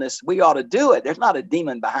mental illness, we ought to do it. There's not a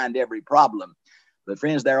demon behind every problem. But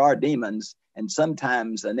friends, there are demons. And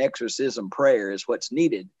sometimes an exorcism prayer is what's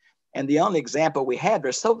needed. And the only example we had,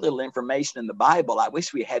 there's so little information in the Bible. I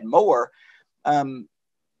wish we had more.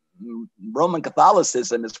 Roman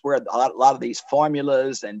Catholicism is where a lot of these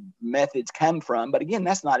formulas and methods come from. But again,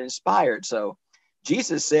 that's not inspired. So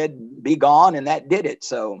Jesus said, be gone, and that did it.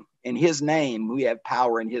 So in his name, we have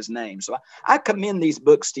power in his name. So I commend these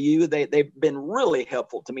books to you. They've been really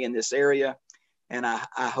helpful to me in this area, and I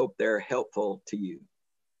hope they're helpful to you.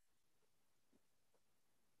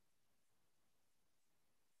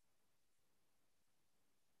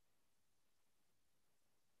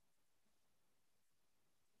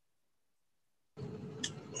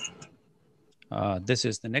 This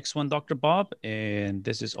is the next one, Dr. Bob, and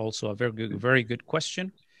this is also a very good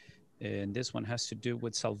question. And this one has to do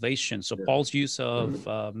with salvation. So Paul's use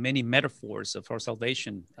of many metaphors for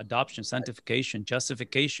salvation, adoption, sanctification,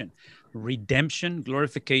 justification, redemption,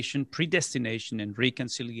 glorification, predestination, and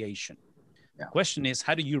reconciliation. Yeah. The question is,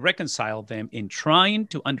 how do you reconcile them in trying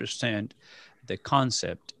to understand the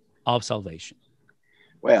concept of salvation?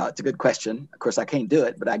 Well, it's a good question. Of course, I can't do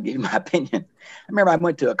it, but I can give you my opinion. I remember I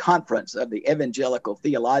went to a conference of the Evangelical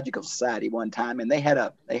Theological Society one time, and they had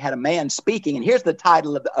a man speaking, and here's the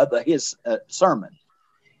title of his sermon: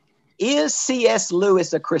 Is C.S.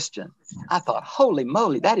 Lewis a Christian? I thought, holy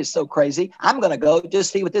moly, that is so crazy. I'm going to go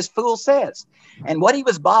just see what this fool says. And what he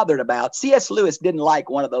was bothered about, C.S. Lewis didn't like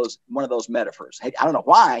one of those metaphors. I don't know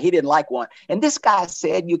why he didn't like one. And this guy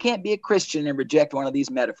said, you can't be a Christian and reject one of these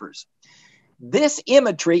metaphors. This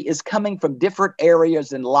imagery is coming from different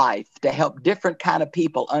areas in life to help different kind of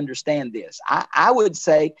people understand this. I would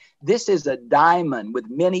say this is a diamond with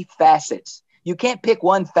many facets. You can't pick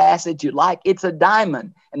one facet you like. It's a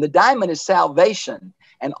diamond, and the diamond is salvation.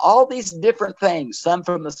 And all these different things, some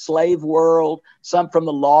from the slave world, some from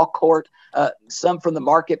the law court, some from the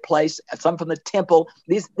marketplace, some from the temple.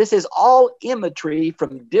 This is all imagery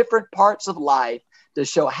from different parts of life to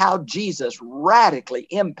show how Jesus radically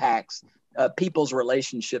impacts people's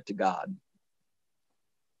relationship to God.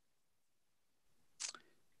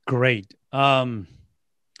 Great.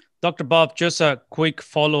 Dr. Bob, just a quick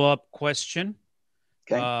follow-up question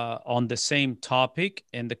on the same topic.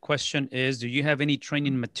 And the question is, do you have any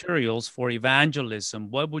training materials for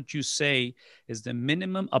evangelism? What would you say is the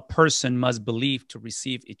minimum a person must believe to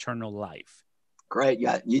receive eternal life? Great.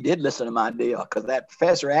 Yeah, you did listen to my deal, because that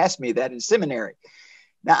professor asked me that in seminary.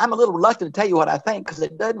 Now, I'm a little reluctant to tell you what I think, because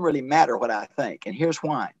it doesn't really matter what I think. And here's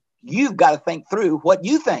why. You've got to think through what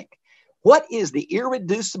you think. What is the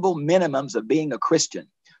irreducible minimums of being a Christian?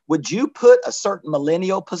 Would you put a certain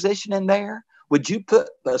millennial position in there? Would you put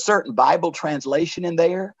a certain Bible translation in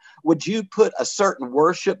there? Would you put a certain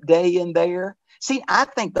worship day in there? See, I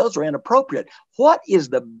think those are inappropriate. What is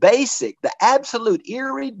the basic, the absolute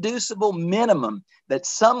irreducible minimum that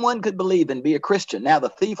someone could believe and be a Christian? Now, the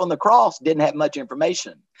thief on the cross didn't have much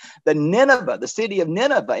information. The city of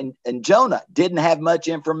Nineveh and Jonah didn't have much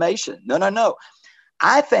information. No.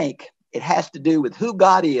 I think it has to do with who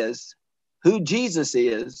God is, who Jesus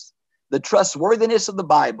is, the trustworthiness of the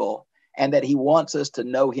Bible, and that he wants us to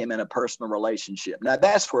know him in a personal relationship. Now,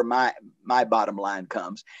 that's where my bottom line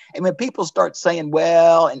comes. And when people start saying,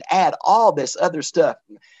 well, and add all this other stuff,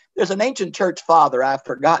 there's an ancient church father, I've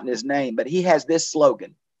forgotten his name, but he has this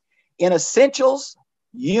slogan: in essentials,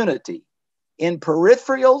 unity; in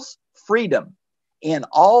peripherals, freedom; in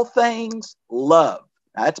all things, love.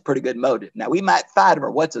 Now, that's a pretty good motive. Now, we might fight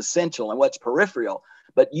over what's essential and what's peripheral,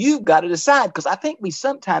 but you've got to decide, because I think we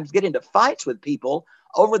sometimes get into fights with people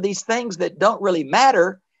over these things that don't really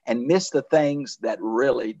matter and miss the things that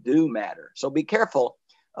really do matter. So be careful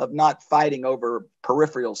of not fighting over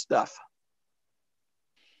peripheral stuff.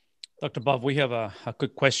 Dr. Bob, we have a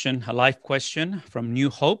quick question, a live question from New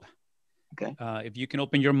Hope. Okay. If you can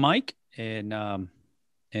open your mic and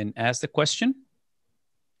ask the question.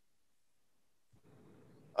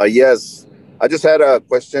 Yes, I just had a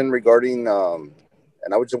question regarding,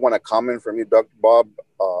 and I would just want to comment from you, Dr. Bob,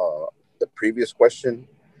 the previous question.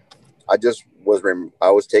 I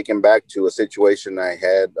was taken back to a situation I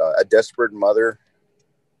had, a desperate mother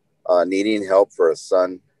needing help for a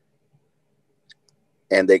son,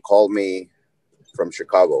 and they called me from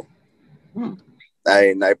Chicago.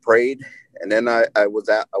 And I prayed, and then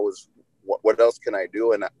what else can I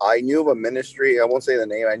do? And I knew of a ministry, I won't say the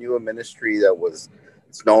name, I knew a ministry that was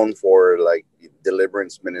known for like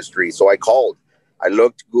deliverance ministry. So I called, I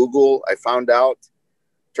looked, Google, I found out.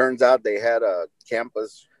 Turns out they had a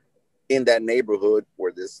campus in that neighborhood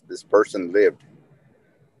where this person lived.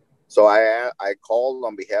 So I called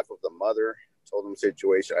on behalf of the mother, told them the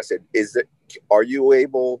situation. I said, are you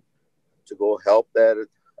able to go help that?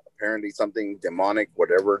 Apparently something demonic,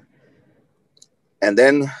 whatever. And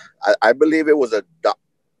then I believe it was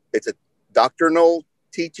it's a doctrinal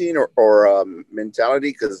teaching or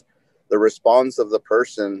mentality, because the response of the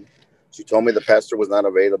person, she told me the pastor was not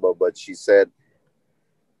available, but she said,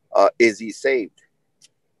 is he saved?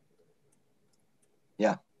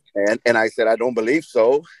 Yeah. And I said, I don't believe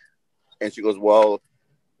so. And she goes, well,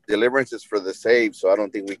 deliverance is for the saved, so I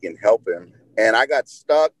don't think we can help him. And I got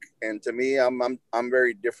stuck. And to me, I'm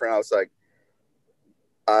very different. I was like,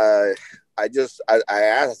 I asked,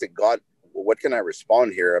 I said, God, what can I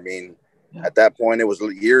respond here? I mean, at that point, it was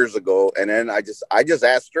years ago. And then I just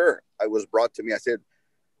asked her. I was brought to me. I said,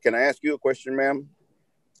 can I ask you a question, ma'am?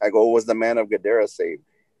 I go, was the man of Gadara saved?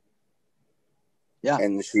 Yeah.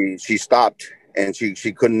 And she stopped, and she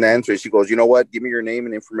couldn't answer. She goes, you know what? Give me your name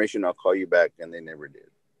and information. I'll call you back. And they never did.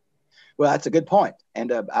 Well, that's a good point.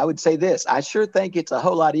 And I would say this. I sure think it's a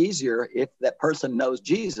whole lot easier if that person knows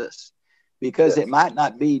Jesus, because it might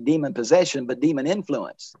not be demon possession, but demon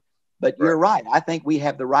influence. But you're right. I think we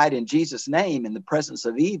have the right in Jesus' name, in the presence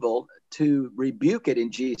of evil, to rebuke it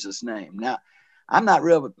in Jesus' name. Now,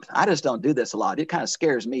 I just don't do this a lot. It kind of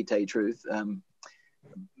scares me, to tell you the truth.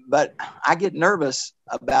 But I get nervous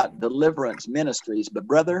about deliverance ministries. But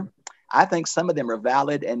brother, I think some of them are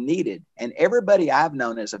valid and needed. And everybody I've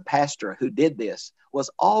known as a pastor who did this was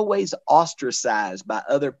always ostracized by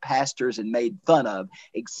other pastors and made fun of,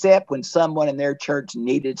 except when someone in their church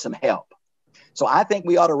needed some help. So I think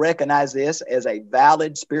we ought to recognize this as a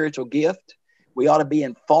valid spiritual gift. We ought to be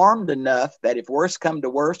informed enough that if worse come to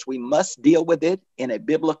worse, we must deal with it in a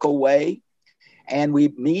biblical way. And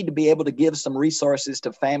we need to be able to give some resources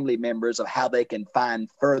to family members of how they can find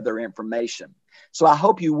further information. So I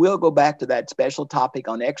hope you will go back to that special topic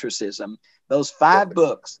on exorcism. Those 5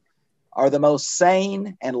 books are the most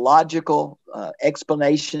sane and logical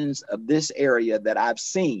explanations of this area that I've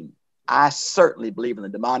seen. I certainly believe in the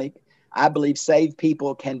demonic. I believe saved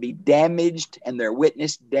people can be damaged and their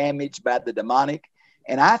witness damaged by the demonic.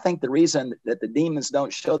 And I think the reason that the demons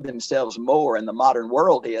don't show themselves more in the modern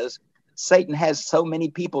world is Satan has so many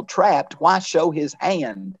people trapped. Why show his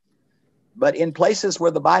hand? But in places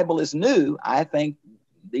where the Bible is new, I think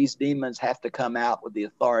these demons have to come out with the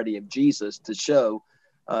authority of Jesus to show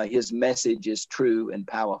his message is true and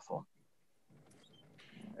powerful.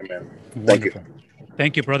 Amen. Thank you.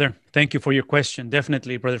 Thank you, brother. Thank you for your question.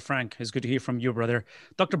 Definitely, Brother Frank. It's good to hear from you, brother.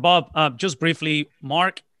 Dr. Bob, just briefly,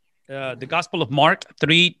 Mark, the Gospel of Mark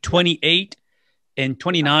 3:28 and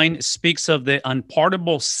 29 speaks of the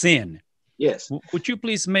unpardonable sin. Yes. Would you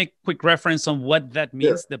please make quick reference on what that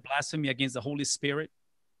means, the blasphemy against the Holy Spirit?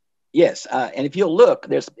 Yes. And if you look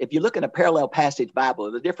in a parallel passage Bible,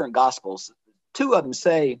 the different Gospels, 2 of them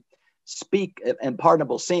say, speak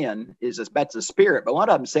unpardonable sin that's the spirit, but one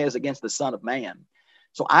of them says against the Son of Man.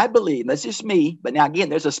 So I believe, that's just me, but now again,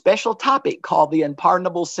 there's a special topic called the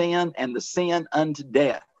unpardonable sin and the sin unto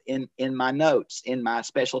death in my notes, in my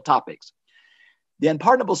special topics. The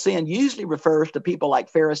unpardonable sin usually refers to people like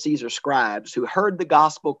Pharisees or scribes who heard the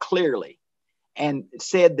gospel clearly and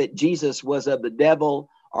said that Jesus was of the devil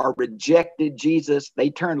or rejected Jesus. They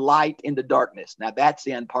turned light into darkness. Now that's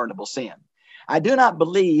the unpardonable sin. I do not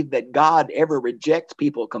believe that God ever rejects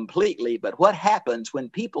people completely, but what happens when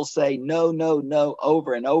people say no, no, no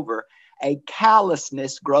over and over, a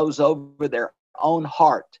callousness grows over their own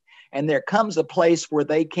heart. And there comes a place where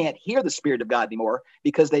they can't hear the Spirit of God anymore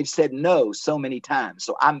because they've said no so many times.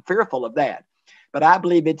 So I'm fearful of that. But I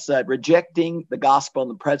believe it's rejecting the gospel in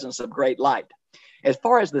the presence of great light. As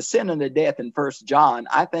far as the sin and the death in 1 John,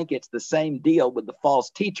 I think it's the same deal with the false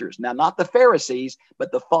teachers. Now, not the Pharisees,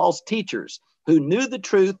 but the false teachers who knew the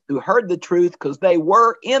truth, who heard the truth because they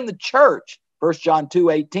were in the church. 1 John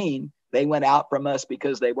 2:18, they went out from us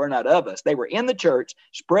because they were not of us. They were in the church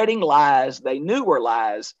spreading lies they knew were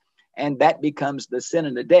lies, and that becomes the sin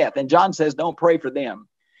and the death. And John says, don't pray for them.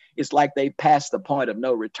 It's like they passed the point of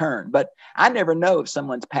no return. But I never know if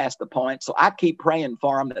someone's passed the point. So I keep praying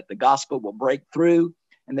for them that the gospel will break through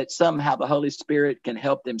and that somehow the Holy Spirit can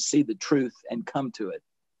help them see the truth and come to it.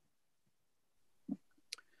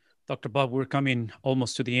 Dr. Bob, we're coming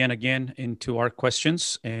almost to the end again into our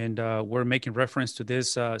questions, and we're making reference to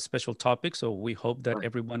this special topic. So we hope that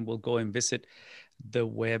everyone will go and visit the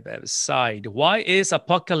website. Why is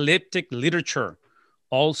apocalyptic literature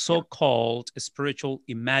also called spiritual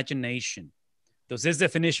imagination? Does this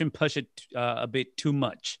definition push it a bit too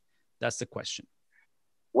much? That's the question.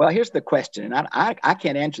 Well, here's the question, and I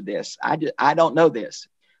can't answer this. I don't know this.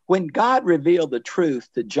 When God revealed the truth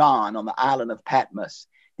to John on the island of Patmos,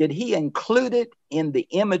 did he include it in the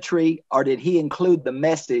imagery, or did he include the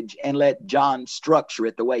message and let John structure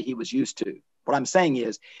it the way he was used to? What I'm saying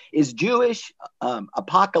is Jewish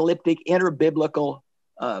apocalyptic interbiblical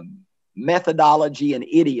methodology and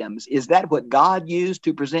idioms, is that what God used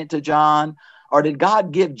to present to John? Or did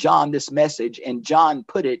God give John this message and John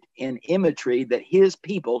put it in imagery that his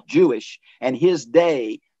people, Jewish, and his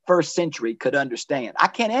day, first century, could understand? I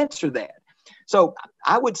can't answer that. So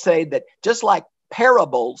I would say that just like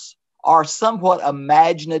parables are somewhat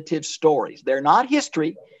imaginative stories, they're not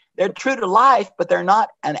history, they're true to life, but they're not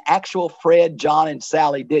an actual Fred, John, and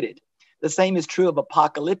Sally did it. The same is true of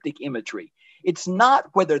apocalyptic imagery. It's not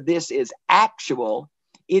whether this is actual,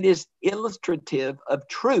 it is illustrative of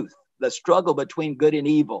truth, the struggle between good and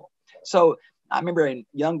evil. So I remember in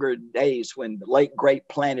younger days when the late great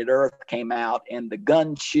Planet Earth came out and the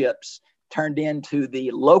gunships turned into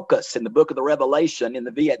the locusts in the book of the Revelation in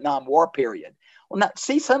the Vietnam War period. Well, now,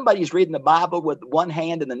 see, somebody's reading the Bible with one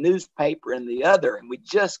hand and the newspaper in the other, and we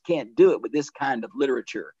just can't do it with this kind of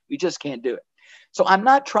literature. We just can't do it. So I'm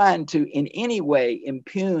not trying to in any way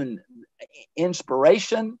impugn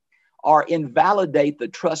inspiration or invalidate the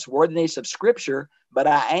trustworthiness of Scripture, but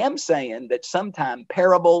I am saying that sometimes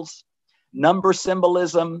parables, number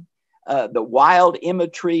symbolism, the wild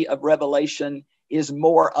imagery of Revelation is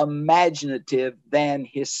more imaginative than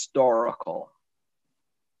historical.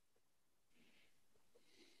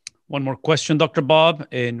 One more question, Dr. Bob,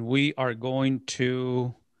 and we are going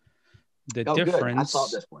to the difference. Good. I saw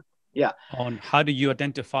this one. Yeah. On how do you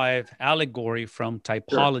identify allegory from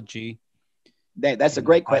typology? Sure. That's a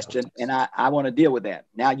great question, and I want to deal with that.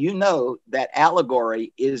 Now, you know that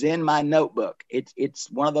allegory is in my notebook. It's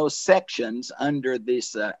one of those sections under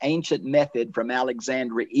this ancient method from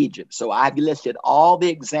Alexandria, Egypt. So I've listed all the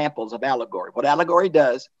examples of allegory. What allegory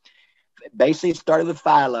does, basically started with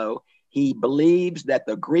Philo. He believes that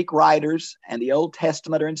the Greek writers and the Old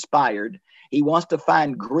Testament are inspired. He wants to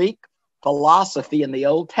find Greek philosophy in the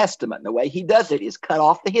Old Testament. And the way he does it is cut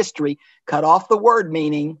off the history, cut off the word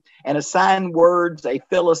meaning, and assign words a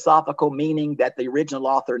philosophical meaning that the original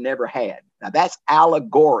author never had. Now that's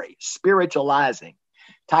allegory, spiritualizing.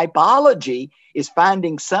 Typology is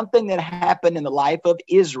finding something that happened in the life of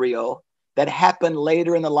Israel that happened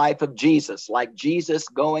later in the life of Jesus, like Jesus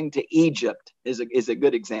going to Egypt is a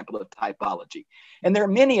good example of typology. And there are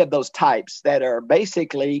many of those types that are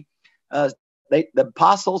basically the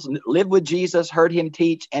apostles lived with Jesus, heard him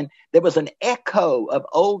teach, and there was an echo of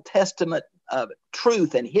Old Testament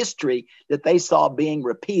truth and history that they saw being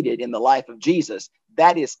repeated in the life of Jesus.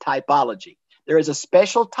 That is typology. There is a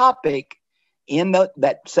special topic in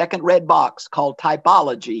that second red box called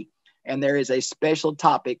typology, and there is a special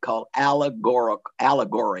topic called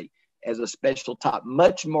allegory as a special topic.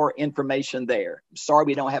 Much more information there. I'm sorry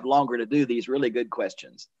we don't have longer to do these really good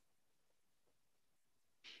questions.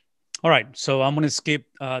 All right, so I'm going to skip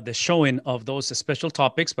the showing of those special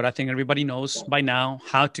topics, but I think everybody knows by now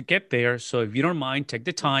how to get there. So if you don't mind, take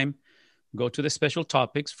the time, go to the special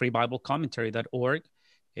topics, freebiblecommentary.org,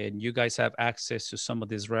 and you guys have access to some of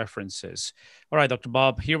these references. All right, Dr.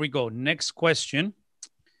 Bob, here we go. Next question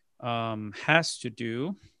has to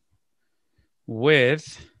do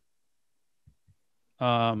with,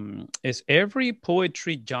 is every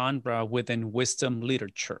poetry genre within wisdom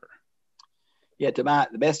literature? Yeah, to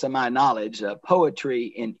the best of my knowledge,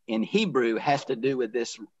 poetry in Hebrew has to do with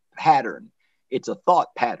this pattern. It's a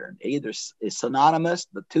thought pattern. It either is synonymous,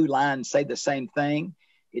 the two lines say the same thing.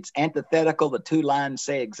 It's antithetical, the two lines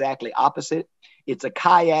say exactly opposite. It's a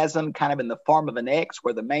chiasm, kind of in the form of an X,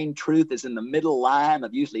 where the main truth is in the middle line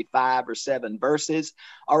of usually 5 or 7 verses.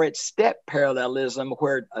 Or it's step parallelism,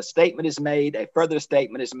 where a statement is made, a further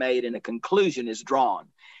statement is made, and a conclusion is drawn.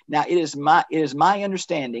 Now, it is my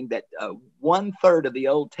understanding that 1/3 of the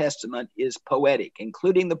Old Testament is poetic,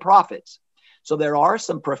 including the prophets. So there are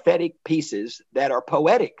some prophetic pieces that are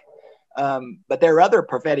poetic, but there are other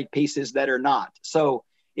prophetic pieces that are not. So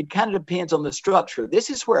it kind of depends on the structure. This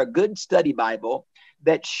is where a good study Bible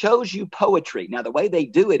that shows you poetry. Now, the way they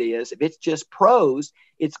do it is, if it's just prose,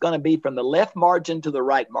 it's going to be from the left margin to the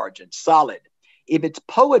right margin, solid. If it's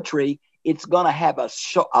poetry, it's going to have a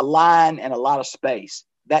line and a lot of space.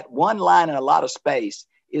 That one line and a lot of space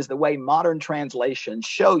is the way modern translations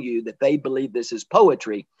show you that they believe this is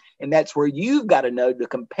poetry. And that's where you've got to know to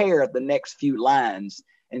compare the next few lines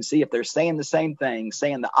and see if they're saying the same thing,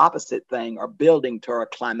 saying the opposite thing, or building to a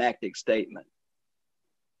climactic statement.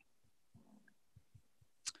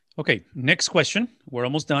 Okay, next question. We're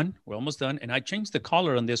almost done. And I changed the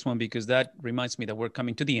color on this one because that reminds me that we're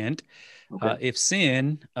coming to the end. Okay. If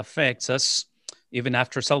sin affects us even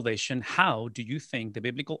after salvation, how do you think the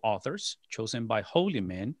biblical authors chosen by holy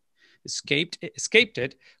men escaped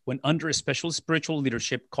it when under a special spiritual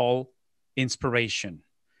leadership called inspiration?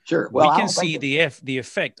 Sure. Well, we can see the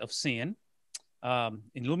effect of sin,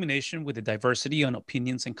 illumination with the diversity on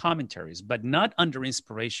opinions and commentaries, but not under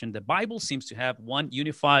inspiration. The Bible seems to have one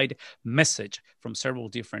unified message from several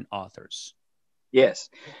different authors. Yes.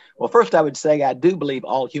 Well, first I would say I do believe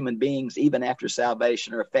all human beings, even after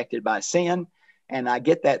salvation, are affected by sin. And I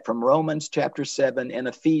get that from Romans chapter 7 and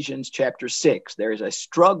Ephesians chapter 6. There is a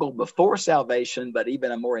struggle before salvation, but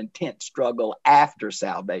even a more intense struggle after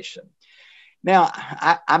salvation. Now,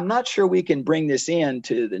 I'm not sure we can bring this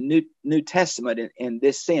into the New Testament in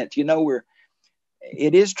this sense. You know,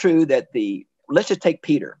 it is true that let's just take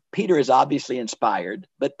Peter. Peter is obviously inspired,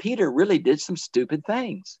 but Peter really did some stupid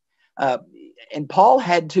things. And Paul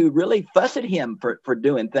had to really fuss at him for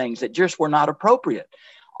doing things that just were not appropriate.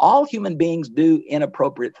 All human beings do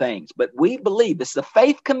inappropriate things, but we believe, this is a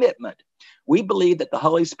faith commitment. We believe that the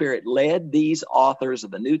Holy Spirit led these authors of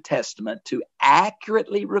the New Testament to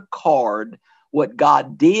accurately record what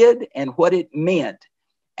God did and what it meant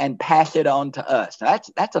and pass it on to us. Now,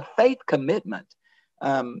 that's a faith commitment,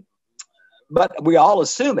 but we all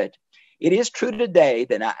assume it. It is true today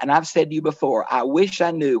that, and I've said to you before, I wish I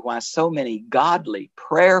knew why so many godly,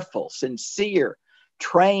 prayerful, sincere,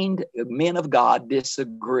 trained men of God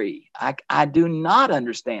disagree. I do not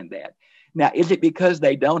understand that. Now, is it because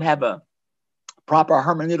they don't have a proper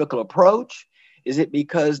hermeneutical approach? Is it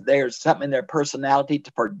because there's something in their personality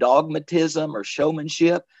for dogmatism or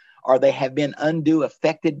showmanship, or they have been undue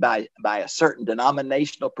affected by a certain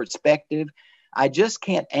denominational perspective? I just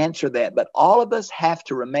can't answer that, but all of us have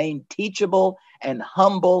to remain teachable and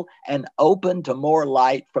humble and open to more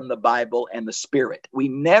light from the Bible and the Spirit. We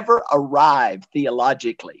never arrive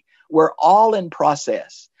theologically. We're all in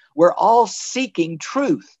process. We're all seeking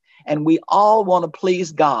truth, and we all want to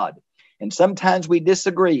please God. And sometimes we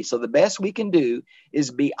disagree. So the best we can do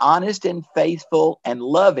is be honest and faithful and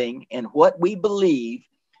loving in what we believe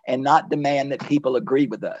and not demand that people agree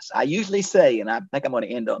with us. I usually say, and I think I'm going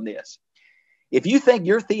to end on this, if you think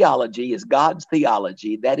your theology is God's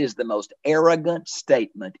theology, that is the most arrogant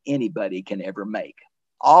statement anybody can ever make.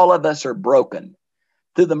 All of us are broken.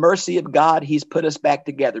 Through the mercy of God, he's put us back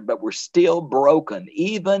together, but we're still broken.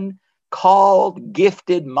 Even called,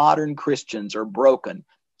 gifted modern Christians are broken.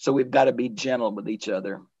 So we've got to be gentle with each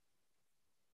other.